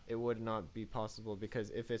 Yeah. It would not be possible, because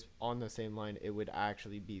if it's on the same line, it would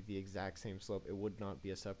actually be the exact same slope. It would not be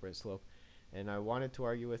a separate slope. And I wanted to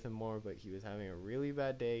argue with him more, but he was having a really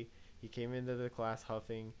bad day. He came into the class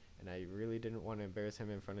huffing, and I really didn't want to embarrass him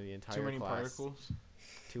in front of the entire Too many class. particles.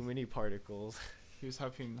 Too many particles. He was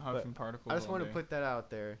huffing But particles. I just all want to day. put that out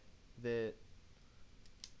there, that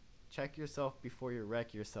check yourself before you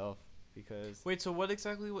wreck yourself, because Wait, so what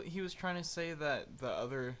exactly what he was trying to say that the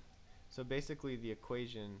other so basically the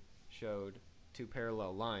equation showed two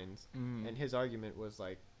parallel lines, Mm. and his argument was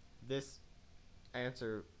like, this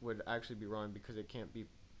answer would actually be wrong because it can't be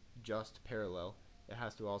just parallel. It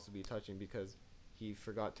has to also be touching, because he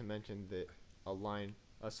forgot to mention that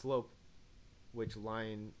a slope, which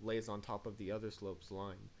line lays on top of the other slope's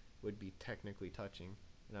line, would be technically touching.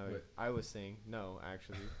 And Wait. I was saying, no,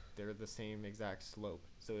 actually, they're the same exact slope.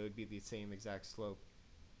 So it would be the same exact slope.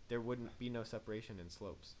 There wouldn't be no separation in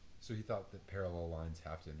slopes. So he thought that parallel lines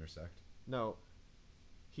have to intersect. No,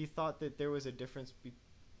 he thought that there was a difference.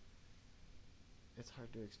 It's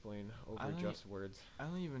hard to explain I over don't just words. I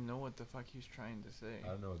don't even know what the fuck he was trying to say. I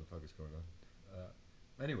don't know what the fuck is going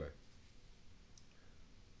on. Anyway,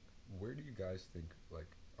 where do you guys think like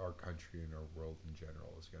our country and our world in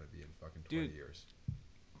general is gonna be in fucking 20 Dude, years?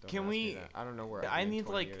 Don't Can ask me we- that. I don't know where. I I'd be in need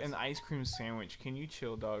 20 like years. an ice cream sandwich. Can you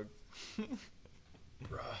chill, dog?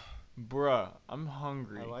 Bruh. Bruh, I'm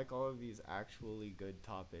hungry. I like all of these actually good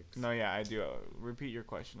topics. No, yeah, I do. Repeat your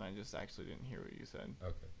question. I just actually didn't hear what you said.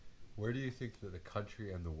 Okay. Where do you think that the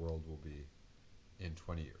country and the world will be in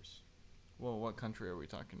 20 years? Well, what country are we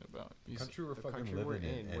talking about? The You s- country we're the fucking country we're living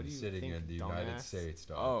in in. What and do you sitting think, in the United dumbass? States,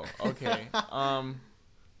 dog. Oh, okay.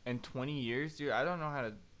 In 20 years, dude, I don't know how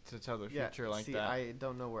to tell the Yeah, future like see, that. I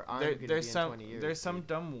don't know where I'm There- gonna be there's in some 20 years. there's some dude.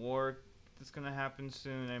 dumb war that's gonna happen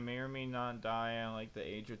soon. I may or may not die at like the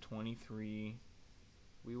age of 23.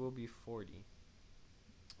 We will be 40.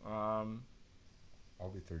 I'll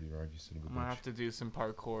be 39, you son of a I'm gonna bitch. have to do some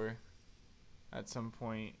parkour at some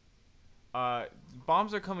point.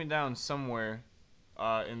 Bombs are coming down somewhere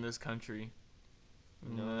in this country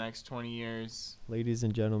in the next 20 years. Ladies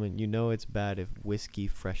and gentlemen, you know it's bad if whiskey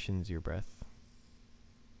freshens your breath.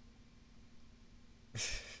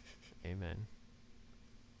 Amen.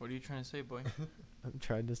 What are you trying to say, boy? I'm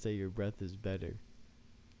trying to say your breath is better.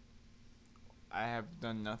 I have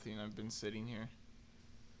done nothing. I've been sitting here.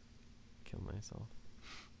 Kill myself.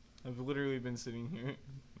 I've literally been sitting here.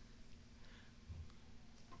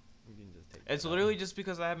 We can just take. It's that literally out. just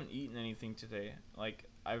because I haven't eaten anything today. Like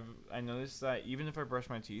I noticed that even if I brush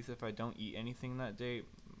my teeth, if I don't eat anything that day,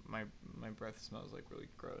 my breath smells like really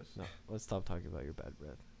gross. No, let's stop talking about your bad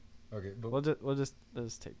breath. Okay, but We'll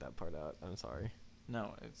just take that part out. I'm sorry.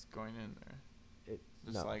 No, it's going in there.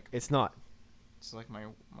 It's no, like it's not. it's like my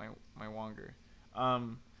wonger.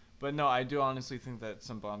 But no, I do honestly think that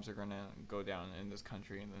some bombs are gonna go down in this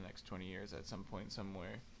country in the next 20 years at some point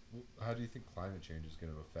somewhere. how do you think climate change is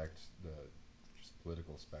going to affect the just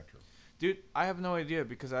political spectrum? Dude, I have no idea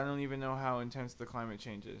because I don't even know how intense the climate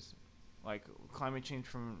change is. Like climate change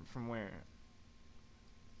from where?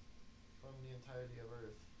 From the the entirety of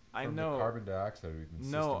Earth. I From know. the carbon dioxide we've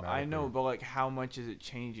been No, I know, systematically- but like, how much is it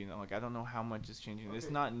changing? Like, I don't know how much it's changing. It's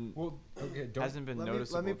Okay. not. Well, okay, don't Hasn't been Let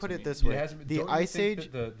noticeable. me put to it me. this it way. hasn't been- The don't you Ice think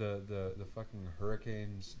Age. that the fucking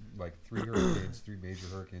hurricanes, like 3 major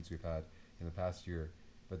hurricanes we've had in the past year,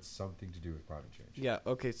 that's something to do with climate change. Yeah.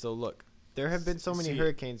 Okay. So look, there have been so many See,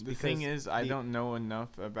 hurricanes. The because thing is, I the- don't know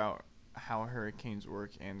enough about how hurricanes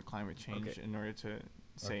work and climate change Okay. in order to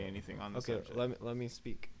say Okay. anything on the Okay. subject. Let me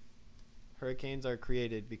speak. Hurricanes are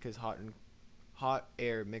created because hot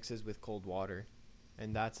air mixes with cold water,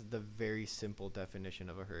 and that's the very simple definition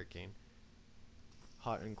of a hurricane.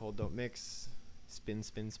 Hot and cold don't mix. Spin,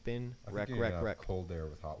 spin, spin. I Wreck, think you wreck, have wreck. cold air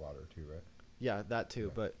with hot water too, right? Yeah, that too.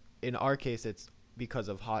 Yeah. But in our case, it's because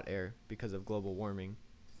of hot air, because of global warming.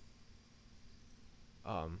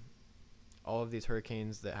 All of these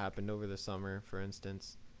hurricanes that happened over the summer, for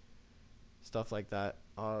instance, stuff like that.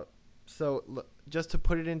 Just to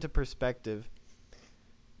put it into perspective,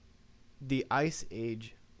 the Ice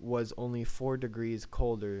Age was only 4 degrees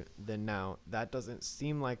colder than now. That doesn't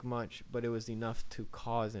seem like much, but it was enough to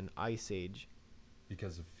cause an Ice Age.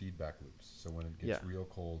 Because of feedback loops. So when it gets Yeah. real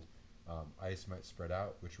cold, ice might spread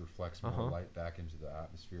out, which reflects more Uh-huh. light back into the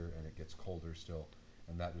atmosphere, and it gets colder still.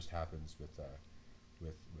 And that just happens with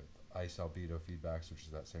ice albedo feedbacks, which is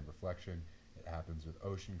that same reflection. It happens with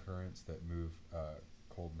ocean currents that move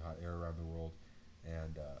cold and hot air around the world,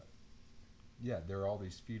 and there are all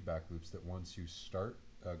these feedback loops that once you start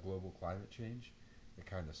global climate change, it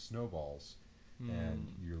kind of snowballs,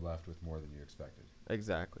 and you're left with more than you expected.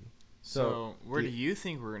 Exactly. So, where the- do you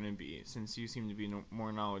think we're gonna be? Since you seem to be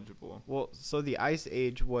more knowledgeable. Well, so the Ice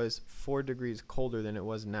Age was 4 degrees colder than it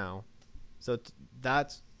was now. So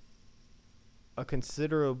that's a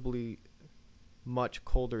considerably much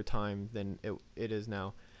colder time than it is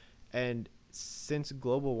now. And since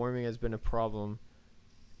global warming has been a problem,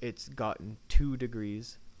 it's gotten 2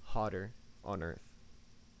 degrees hotter on Earth.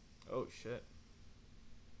 Oh shit.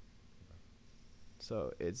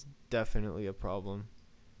 So it's definitely a problem.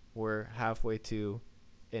 We're halfway to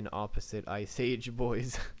an opposite Ice Age,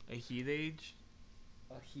 boys. A heat age?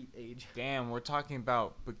 A heat age. Damn, we're talking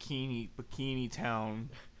about Bikini Town.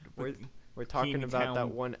 We're talking Bikini about that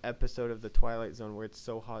Town. one episode of the Twilight Zone where it's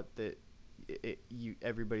so hot that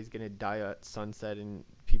everybody's gonna die at sunset, and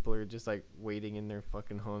people are just like waiting in their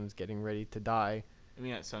fucking homes, getting ready to die. I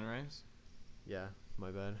mean, at sunrise. Yeah,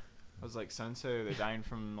 my bad. I was like sunset. Or they're dying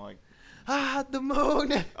from like. The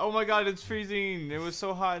moon. Oh my god, it's freezing! It was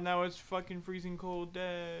so hot. Now it's fucking freezing cold.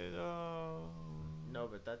 Dead. Oh. No,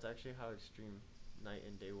 but that's actually how extreme night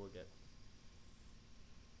and day will get.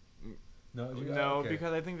 No,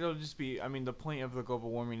 because I think there'll just be. I mean, the point of the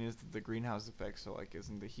global warming is the greenhouse effect. So, like,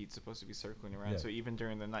 isn't the heat supposed to be circling around? Yeah. So even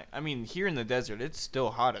during the night, I mean, here in the desert, it's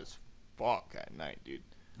still hot as fuck at night, dude.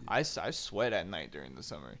 I sweat at night during the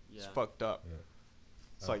summer. It's Yeah. fucked up.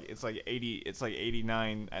 Yeah. It's like 80. It's like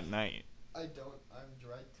 89 at night. I don't. I'm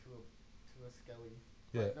dried to a skelly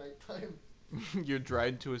Yeah. by nighttime. You're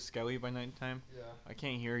dried to a skelly by nighttime. Yeah, I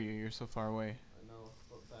can't hear you. You're so far away. I know.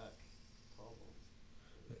 But back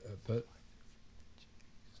problems. But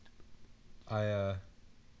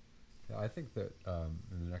I think that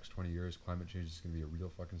in the next 20 years, climate change is going to be a real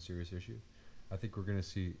fucking serious issue. I think we're going to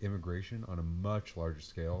see immigration on a much larger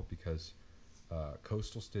scale because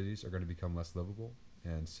coastal cities are going to become less livable,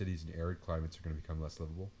 and cities in arid climates are going to become less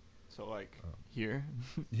livable. So like Oh. here,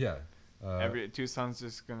 Yeah. Tucson's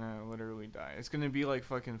just gonna literally die. It's gonna be like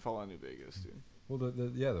fucking Fallout New Vegas, dude. Well,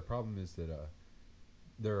 the problem is that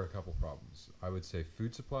there are a couple problems. I would say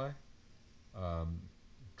food supply,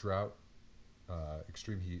 drought,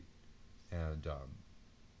 extreme heat, and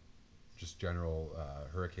just general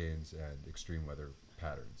hurricanes and extreme weather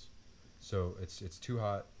patterns. So it's too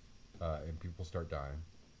hot, and people start dying.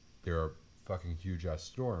 There are fucking huge ass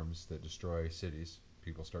storms that destroy cities.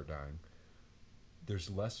 People start dying. There's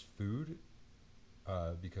less food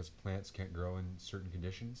because plants can't grow in certain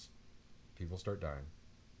conditions. People start dying.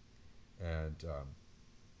 And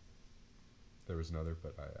there was another,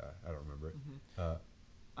 but I don't remember it.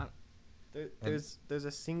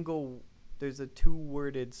 There's a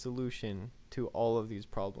 2-worded solution to all of these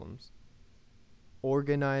problems.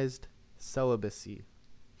 Organized celibacy.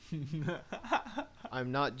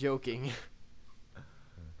 I'm not joking.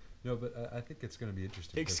 No, but I think it's going to be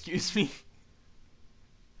interesting. 'cause Excuse me.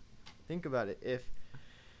 Think about it. If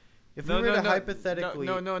No, we were no, to no, hypothetically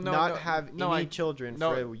no, no, no, not no, have no, any I- children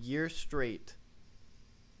no. for a year straight,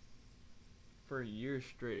 For a year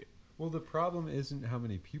straight. Well, the problem isn't how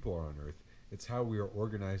many people are on Earth. It's how we are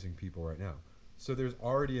organizing people right now. So there's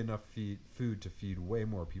already enough food to feed way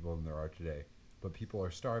more people than there are today. But people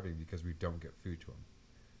are starving because we don't get food to them.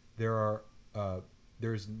 There are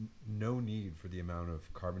there's no need for the amount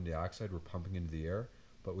of carbon dioxide we're pumping into the air,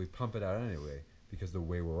 but we pump it out anyway because the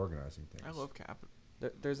way we're organizing things. I love capital.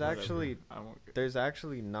 There's Whatever. actually I won't get there's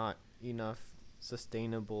actually not enough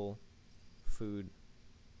sustainable food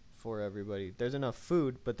for everybody. There's enough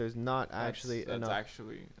food, but there's not actually that's enough.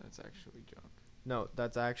 That's actually junk. No,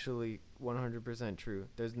 that's actually 100% true.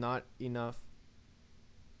 There's not enough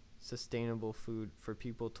sustainable food for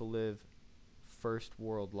people to live first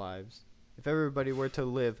world lives. If everybody were to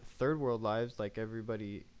live third world lives, like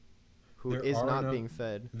everybody who There is are not enough- being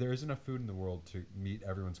fed, There is enough food in the world to meet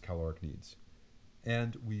everyone's caloric needs.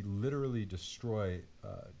 And we literally destroy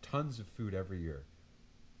tons of food every year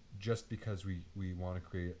just because we want to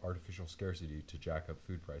create artificial scarcity to jack up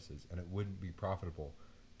food prices. And it wouldn't be profitable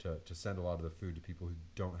to send a lot of the food to people who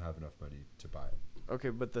don't have enough money to buy it. okay,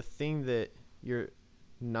 but the thing that you're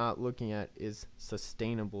not looking at is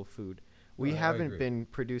sustainable food. We I haven't agree. been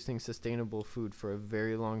producing sustainable food for a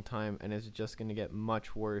very long time, and it's just going to get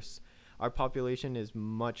much worse. Our population is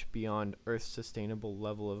much beyond Earth's sustainable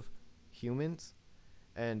level of humans,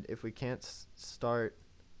 and if we can't start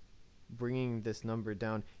bringing this number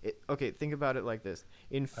down, okay, think about it like this.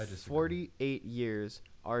 In I disagree. 48 years,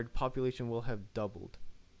 our population will have doubled.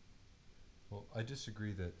 Well, I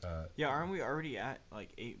disagree that. Yeah, aren't we already at like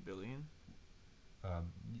 8 billion?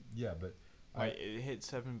 Yeah, but Like it hit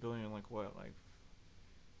 7 billion. Like what? Like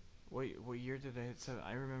what year did it hit 7?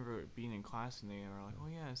 I remember being in class and they were like, "Oh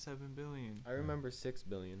yeah, 7 billion." I remember 6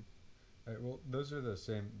 billion. well, those are the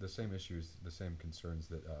same issues, the same concerns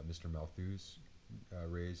that Mr. Malthus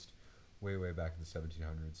raised way back in the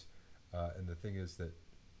 1700s. And the thing is that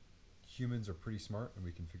humans are pretty smart, and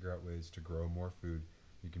we can figure out ways to grow more food.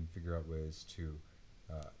 We can figure out ways to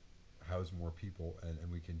house more people,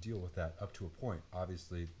 and we can deal with that up to a point.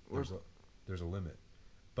 Obviously, there's a limit,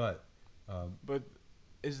 but But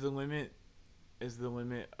is the limit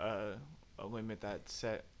a limit that's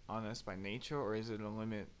set on us by nature, or is it a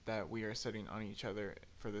limit that we are setting on each other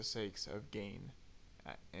for the sakes of gain,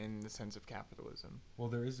 in the sense of capitalism? well,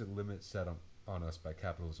 there is a limit set on us by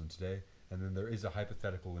capitalism today, and then there is a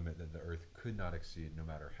hypothetical limit that the Earth could not exceed, no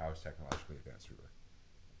matter how technologically advanced we were,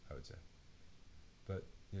 I would say. But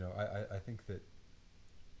I think that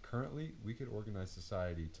currently we could organize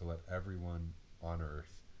society to let everyone on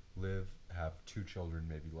Earth live, have 2 children,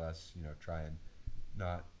 maybe less. Try and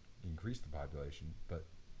not increase the population, but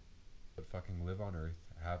fucking live on Earth,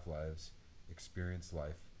 have lives, experience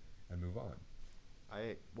life, and move on.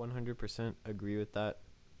 I 100% agree with that.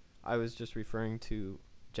 I was just referring to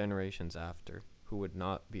generations after who would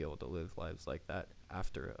not be able to live lives like that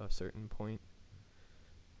after a certain point.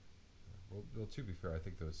 Well, to be fair, I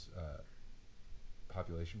think those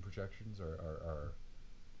population projections are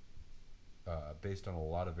based on a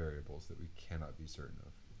lot of variables that we cannot be certain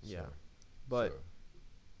of. Yeah. But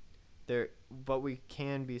but we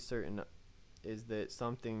can be certain is that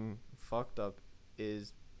something fucked up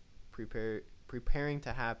is preparing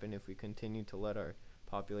to happen if we continue to let our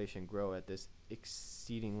population grow at this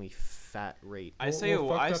exceedingly fat rate. I say a happened.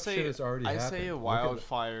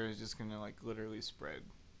 wildfire is just gonna like literally spread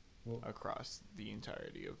Well, across the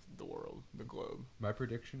entirety of the world, the globe. my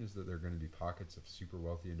prediction is that there are going to be pockets of super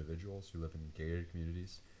wealthy individuals who live in gated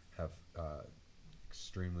communities, have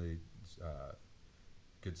extremely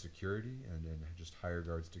good security, and just hire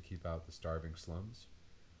guards to keep out the starving slums.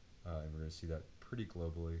 And we're going to see that pretty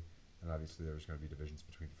globally. And obviously there's going to be divisions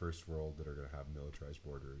between first world that are going to have militarized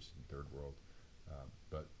borders and third world.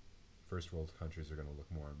 But first world countries are going to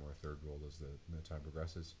look more and more third world as the time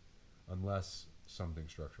progresses, unless something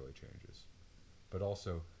structurally changes. But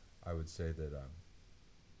also, I would say that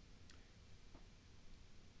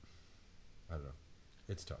I don't know,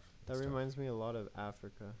 it's tough. That It's tough. reminds me a lot of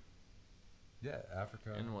Africa, Yeah,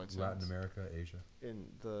 Africa, In what Latin sense? America, Asia. in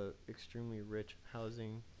the extremely rich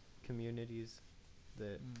housing communities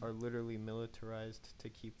that are literally militarized to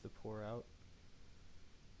keep the poor out.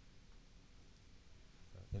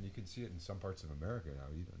 And you can see it in some parts of America now.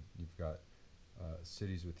 Even you've got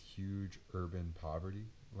cities with huge urban poverty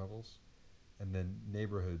levels, and then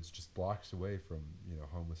neighborhoods just blocks away from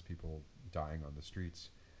homeless people dying on the streets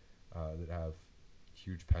that have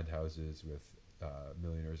huge penthouses with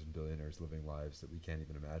millionaires and billionaires living lives that we can't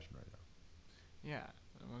even imagine right now. Yeah,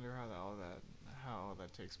 I wonder how all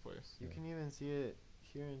that takes place. You Yeah. can even see it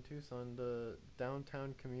here in Tucson. The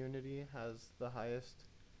downtown community has the highest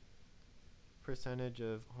percentage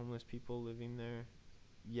of homeless people living there,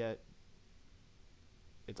 yet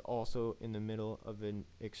it's also in the middle of an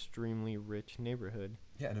extremely rich neighborhood.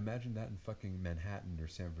 Yeah, and imagine that in fucking Manhattan or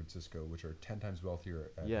San Francisco, which are 10 times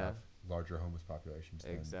wealthier and Yeah. have larger homeless populations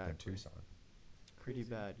than Exactly. Tucson. Pretty Crazy.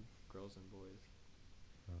 bad. girls and boys.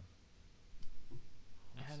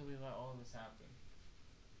 How do we let all this happen?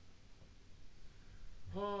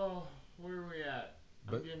 Oh, where are we at?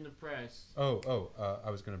 I'm But- getting depressed. I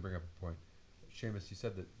was going to bring up a point. Seamus, you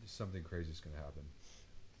said that something crazy is going to happen.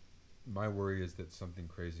 My worry is that something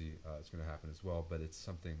crazy is going to happen as well, but it's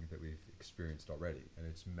something that we've experienced already, and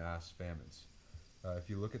it's mass famines. If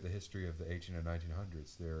you look at the history of the 18 and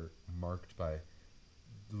 1900s, they're marked by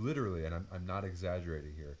literally, and I'm not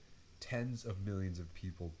exaggerating here, tens of millions of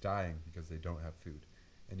people dying because they don't have food.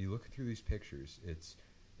 And you look through these pictures, it's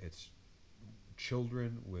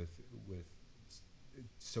children with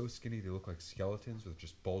so skinny they look like skeletons with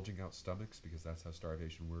just bulging out stomachs because that's how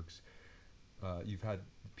starvation works. You've had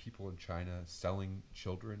people in China selling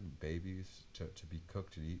children and babies to be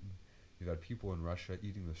cooked and eaten. You've had people in Russia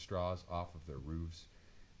eating the straws off of their roofs.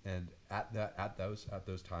 And at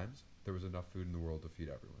those times, there was enough food in the world to feed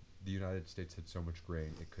everyone. The United States had so much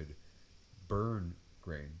grain it could burn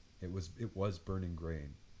grain. It was burning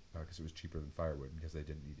grain because it was cheaper than firewood because they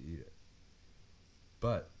didn't need to eat it.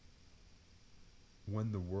 But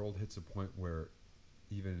when the world hits a point where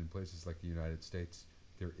even in places like the United States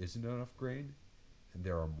there isn't enough grain and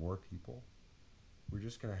there are more people, we're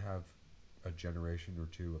just going to have a generation or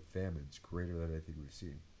two of famines greater than anything we've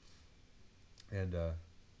seen. And Oh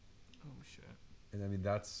shit. and I mean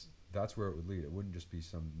that's where it would lead. It wouldn't just be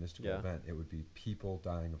some mystical event. It would be people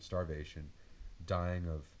dying of starvation, dying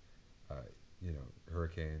of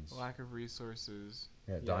hurricanes, Lack of resources.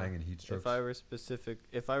 dying in heat strokes.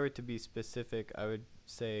 If I were to be specific, I would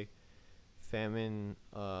say famine,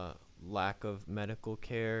 lack of medical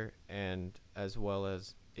care, and as well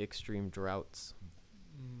as extreme droughts.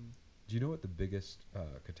 Do you know what the biggest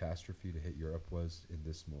catastrophe to hit Europe was in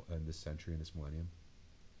this century, in this millennium?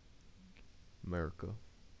 America.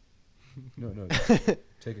 No.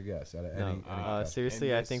 Take a guess. Out of any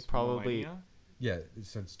seriously, I think probably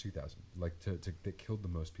since 2000, like that killed the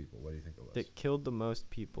most people. What do you think it was? that killed the most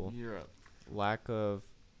people. Europe. Lack of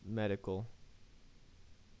medical,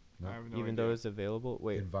 No. I have no even idea. though it's available.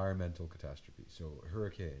 Wait, Environmental catastrophe. So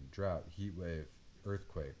hurricane, drought, heat wave,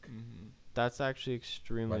 earthquake. that's actually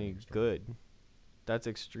extremely Lightning storm. good. That's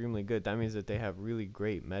extremely good. That means that they have really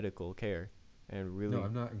great medical care and really. No,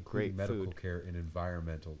 I'm not including great medical food. care in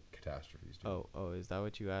environmental catastrophes. Dude. Oh, is that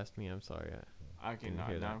what you asked me? I'm sorry. Okay, Didn't now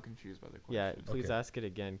hear that. I'm confused by the question. Yeah, please Okay. ask it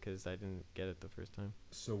again because I didn't get it the first time.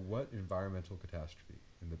 So what environmental catastrophe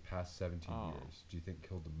in the past 17 Oh. years do you think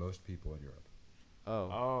killed the most people in Europe?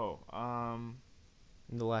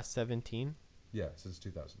 In the last 17 Yeah, since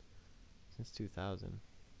 2000. since 2000,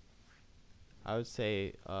 I would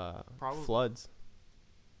say Probably- floods.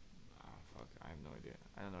 Fuck, I have no idea.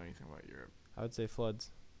 I don't know anything about Europe. I would say floods.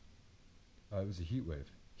 It was a heat wave.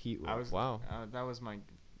 Heat I wave. was Wow.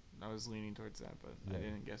 I was leaning towards that, but I Yeah.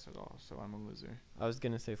 didn't guess at all, so I'm a loser. I was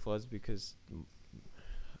gonna say floods because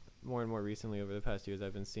more and more recently over the past years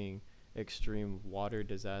I've been seeing extreme water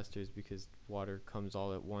disasters because water comes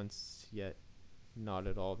all at once yet not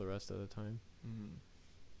at all the rest of the time.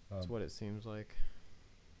 That's what it seems like.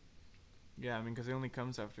 Yeah, I mean, because it only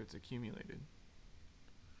comes after it's accumulated.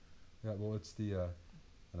 Yeah, well, it's the,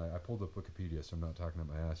 and I pulled up Wikipedia, so I'm not talking out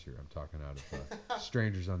my ass here. I'm talking out of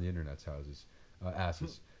strangers on the internet's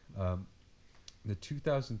asses. The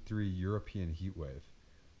 2003 European heat wave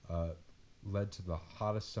led to the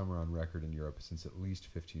hottest summer on record in Europe since at least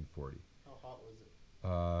 1540. How hot was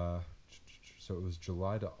it? So it was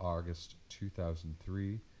July to August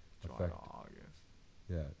 2003. July to August.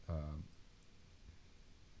 Yeah.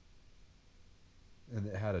 And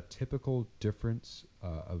it had a typical difference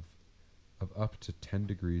of up to 10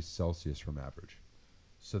 degrees Celsius from average.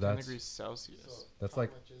 So 10 that's degrees Celsius. That's how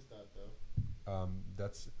like- much is that though?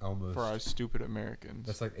 that's almost For us stupid Americans.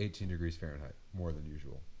 that's like 18 degrees Fahrenheit, more than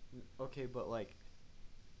usual. Okay, but like,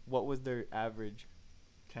 what was their average?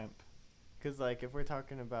 temp. Because like, if we're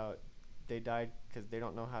talking about they died because they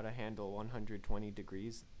don't know how to handle 120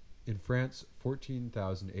 degrees. In France,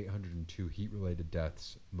 14,802 heat-related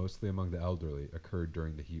deaths, mostly among the elderly, occurred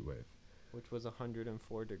during the heat wave. Which was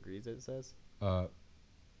 104 degrees, it says.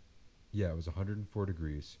 Yeah, it was 104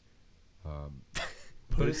 degrees.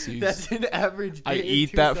 Pussies. That's an average day I in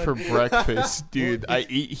eat that for Tucson. breakfast, dude. I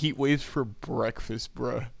eat heat waves for breakfast,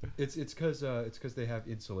 bruh. It's because they have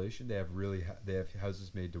insulation. They have they have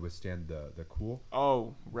houses made to withstand the cool,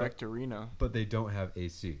 Oh, Rectorino. but they don't have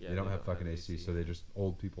AC. Yeah, they don't have fucking AC, so they just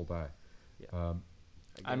old people die. Yeah.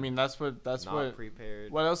 I mean, that's what not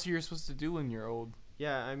prepared. What else are you supposed to do when you're old?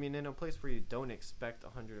 Yeah, I mean, in a place where you don't expect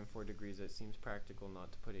 104 degrees, it seems practical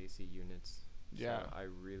not to put AC units. Yeah. So I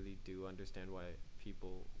really do understand why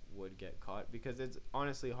people would get caught because it's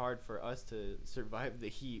honestly hard for us to survive the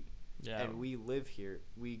heat Yeah. And we live here.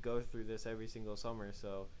 We go through this every single summer,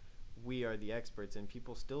 so we are the experts, and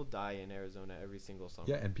people still die in Arizona every single summer.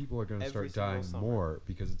 Yeah, and people are going to Every start single dying summer. more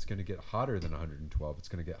because it's going to get hotter than 112. It's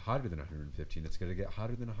going to get hotter than 115. It's going to get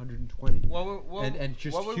hotter than 120. And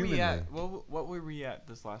just what were we humanly. at? What were we at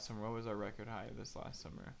this last summer? What was our record high this last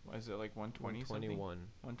summer? Was it like 120 something? 121.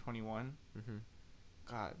 121. Mm-hmm.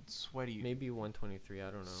 God, sweaty. Maybe 123. I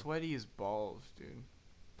don't know. Sweaty as balls, dude.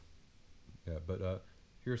 Yeah, but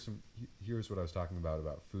here's what I was talking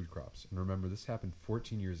about food crops. And remember, this happened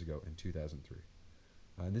 14 years ago in 2003.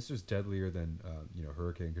 And this was deadlier than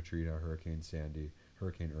Hurricane Katrina, Hurricane Sandy,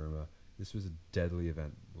 Hurricane Irma. This was a deadly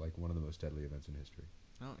event, like one of the most deadly events in history,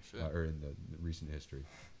 Oh shit. or in the recent history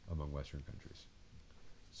among Western countries.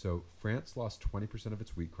 So France lost 20% of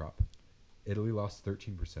its wheat crop. Italy lost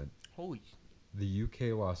 13%. Holy. The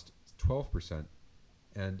UK lost 12%,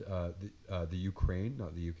 and the Ukraine,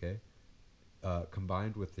 not the UK,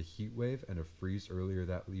 combined with the heat wave and a freeze earlier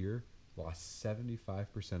that year, lost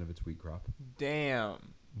 75% of its wheat crop.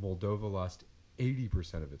 Damn. Moldova lost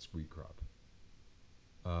 80% of its wheat crop.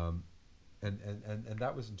 And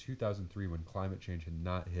that was in 2003 when climate change had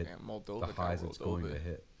not hit Damn, Moldova the got highs it's rolled going over. to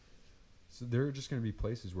hit. So there are just going to be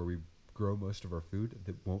places where we grow most of our food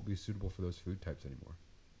that won't be suitable for those food types anymore.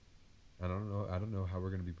 And I don't know how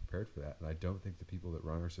we're going to be prepared for that. And I don't think the people that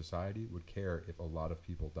run our society would care if a lot of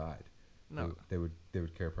people died. No. They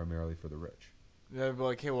would care primarily for the rich. They'd be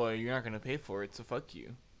like, hey, well, you're not gonna pay for it, so fuck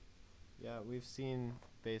you. Yeah, we've seen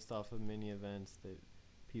based off of many events that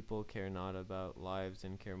people care not about lives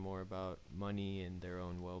and care more about money and their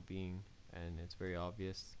own well-being, and it's very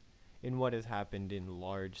obvious in what has happened in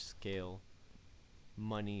large-scale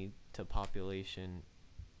money to population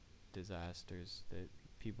disasters that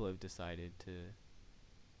people have decided to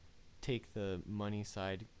take the money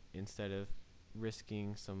side instead of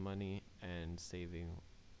risking some money and saving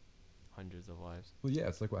hundreds of lives. Well, yeah,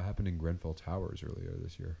 it's like what happened in Grenfell Towers earlier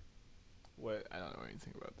this year. What? I don't know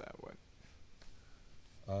anything about that. What?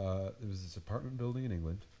 It was this apartment building in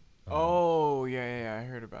England. Oh, yeah, I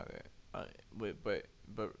heard about it.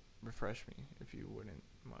 But refresh me if you wouldn't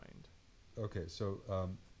mind. Okay, so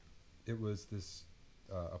it was this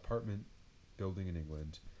apartment building in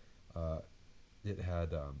England.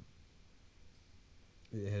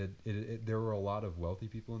 There were a lot of wealthy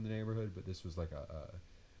people in the neighborhood, but this was like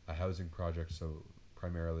a housing project, so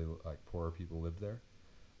primarily like poorer people lived there.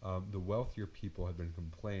 The wealthier people had been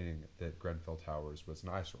complaining that Grenfell Towers was an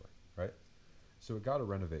eyesore, right? So it got a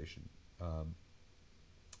renovation,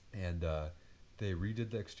 and they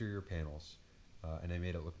redid the exterior panels, and they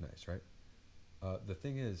made it look nice, right? The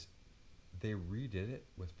thing is, they redid it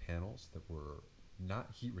with panels that were not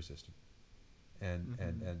heat resistant, and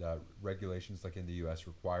regulations like in the U.S.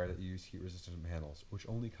 require that you use heat resistant panels, which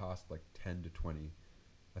only cost like 10 to 20.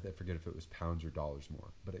 I forget if it was pounds or dollars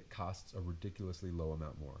more, but it costs a ridiculously low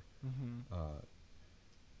amount more. Mm-hmm.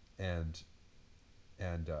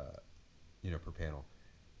 Per panel,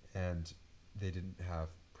 and they didn't have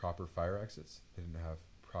proper fire exits. They didn't have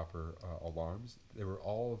proper alarms. There were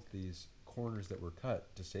all of these corners that were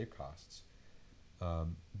cut to save costs,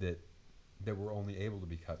 that were only able to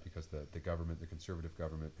be cut because the government, the conservative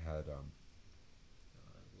government, had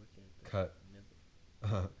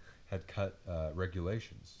cut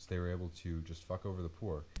regulations. So they were able to just fuck over the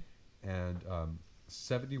poor, and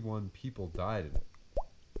 71 people died in it.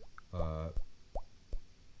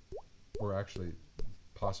 Or actually,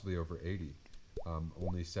 possibly over 80.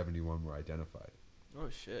 Only 71 were identified. Oh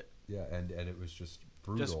shit. Yeah, and it was just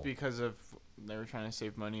brutal. Just because of they were trying to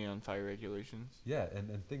save money on fire regulations. Yeah,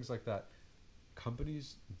 and things like that.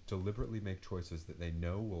 Companies deliberately make choices that they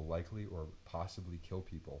know will likely or possibly kill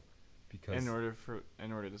people, because in order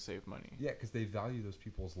to save money. Yeah, because they value those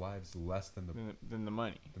people's lives less than the money. Than the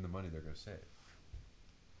money they're going to save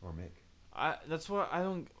or make. That's what I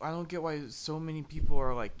don't get why so many people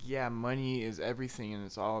are like, yeah, money is everything and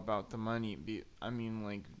it's all about the money.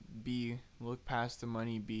 Look past the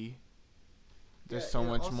money. There's so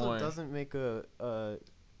much more. It also doesn't make a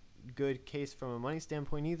good case from a money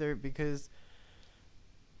standpoint either, because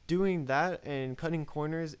doing that and cutting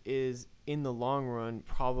corners is in the long run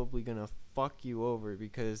probably gonna fuck you over,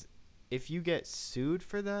 because if you get sued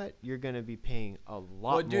for that, you're going to be paying a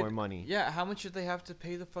lot more money. Yeah, how much did they have to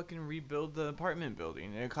pay to fucking rebuild the apartment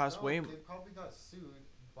building? It cost way... They probably got sued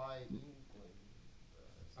by England.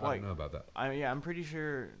 I don't know about that. I'm pretty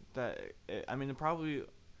sure that...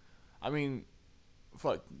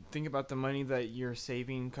 think about the money that you're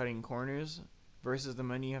saving cutting corners versus the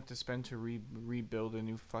money you have to spend to rebuild a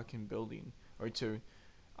new fucking building. Or to...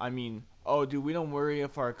 I mean, oh, dude, we don't worry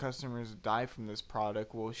if our customers die from this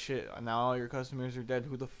product. Well, shit, now all your customers are dead.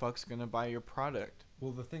 Who the fuck's gonna buy your product?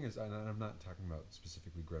 Well, the thing is, and I'm not talking about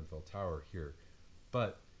specifically Grenfell Tower here,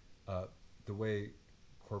 but the way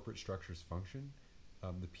corporate structures function,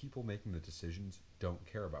 the people making the decisions don't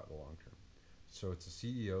care about the long term. So it's a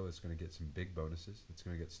CEO that's going to get some big bonuses, that's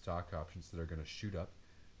going to get stock options that are going to shoot up,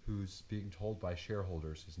 who's being told by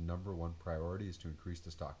shareholders his number one priority is to increase the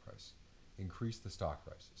stock price. Increase the stock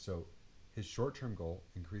price. So his short-term goal,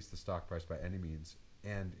 increase the stock price by any means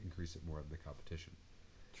and increase it more than the competition.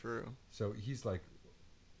 True. So he's like,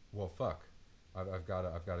 well, fuck, I've got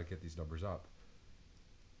to get these numbers up.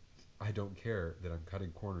 I don't care that I'm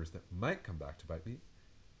cutting corners that might come back to bite me.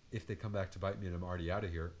 If they come back to bite me and I'm already out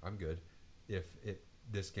of here, I'm good. If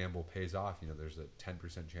this gamble pays off, there's a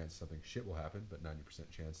 10% chance something shit will happen, but 90%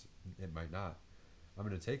 chance it might not. I'm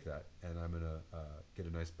going to take that, and I'm going to get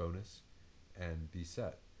a nice bonus and be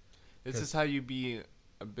set. This is how you be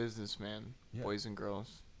a businessman, Yeah. boys and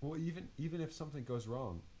girls. Well, even if something goes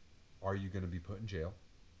wrong, are you going to be put in jail?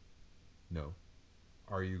 No.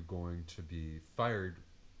 Are you going to be fired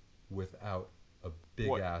without a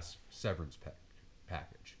big-ass severance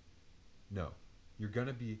package? No. You're going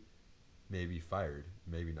to be maybe fired,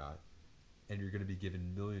 maybe not, and you're going to be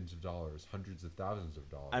given millions of dollars, hundreds of thousands of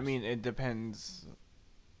dollars. I mean, it depends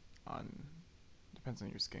on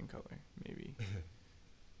your skin color, maybe.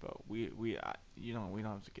 But we don't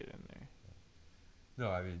have to get in there.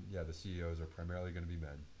 No, I mean, yeah, the CEOs are primarily going to be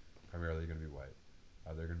men, primarily going to be white.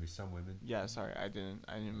 Are there going to be some women? Yeah, sorry, I didn't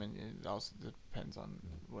mean it. Also depends on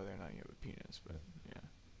whether or not you have a penis, but yeah.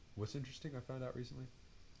 What's interesting I found out recently,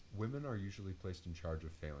 women are usually placed in charge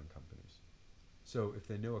of failing companies. So if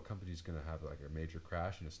they know a company's going to have like a major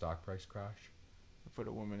crash and a stock price crash, Put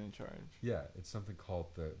a woman in charge. yeah, it's something called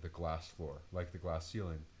the glass floor, like the glass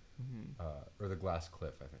ceiling, or the glass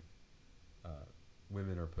cliff, I think.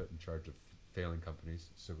 Women are put in charge of failing companies,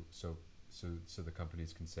 so the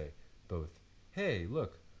companies can say both, hey,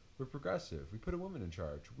 look, we're progressive, we put a woman in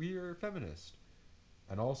charge, we're feminist,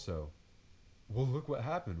 and also, well, look what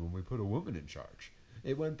happened when we put a woman in charge.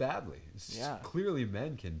 It went badly. Yeah. Clearly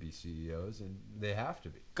men can be CEOs, and they have to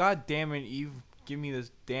be. God damn it, Eve! Give me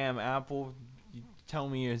this damn apple. You tell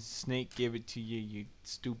me a snake gave it to you, you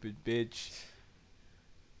stupid bitch.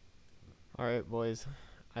 All right, boys.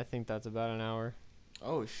 I think that's about an hour.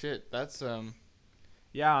 Oh shit, that's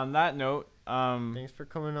Yeah. On that note, Thanks for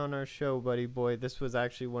coming on our show, buddy boy. This was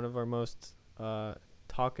actually one of our most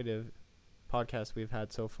talkative podcasts we've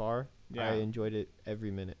had so far. Yeah. I enjoyed it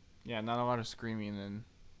every minute. Yeah, not a lot of screaming and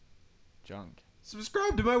junk.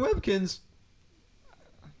 Subscribe to my Webkins.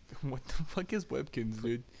 What the fuck is Webkins,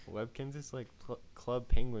 dude? Webkins is like Club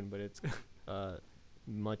Penguin, but it's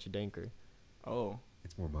much danker. Oh.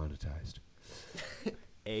 It's more monetized.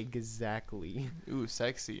 Exactly. Ooh,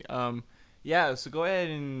 sexy. Yeah, so go ahead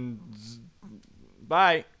and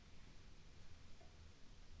bye.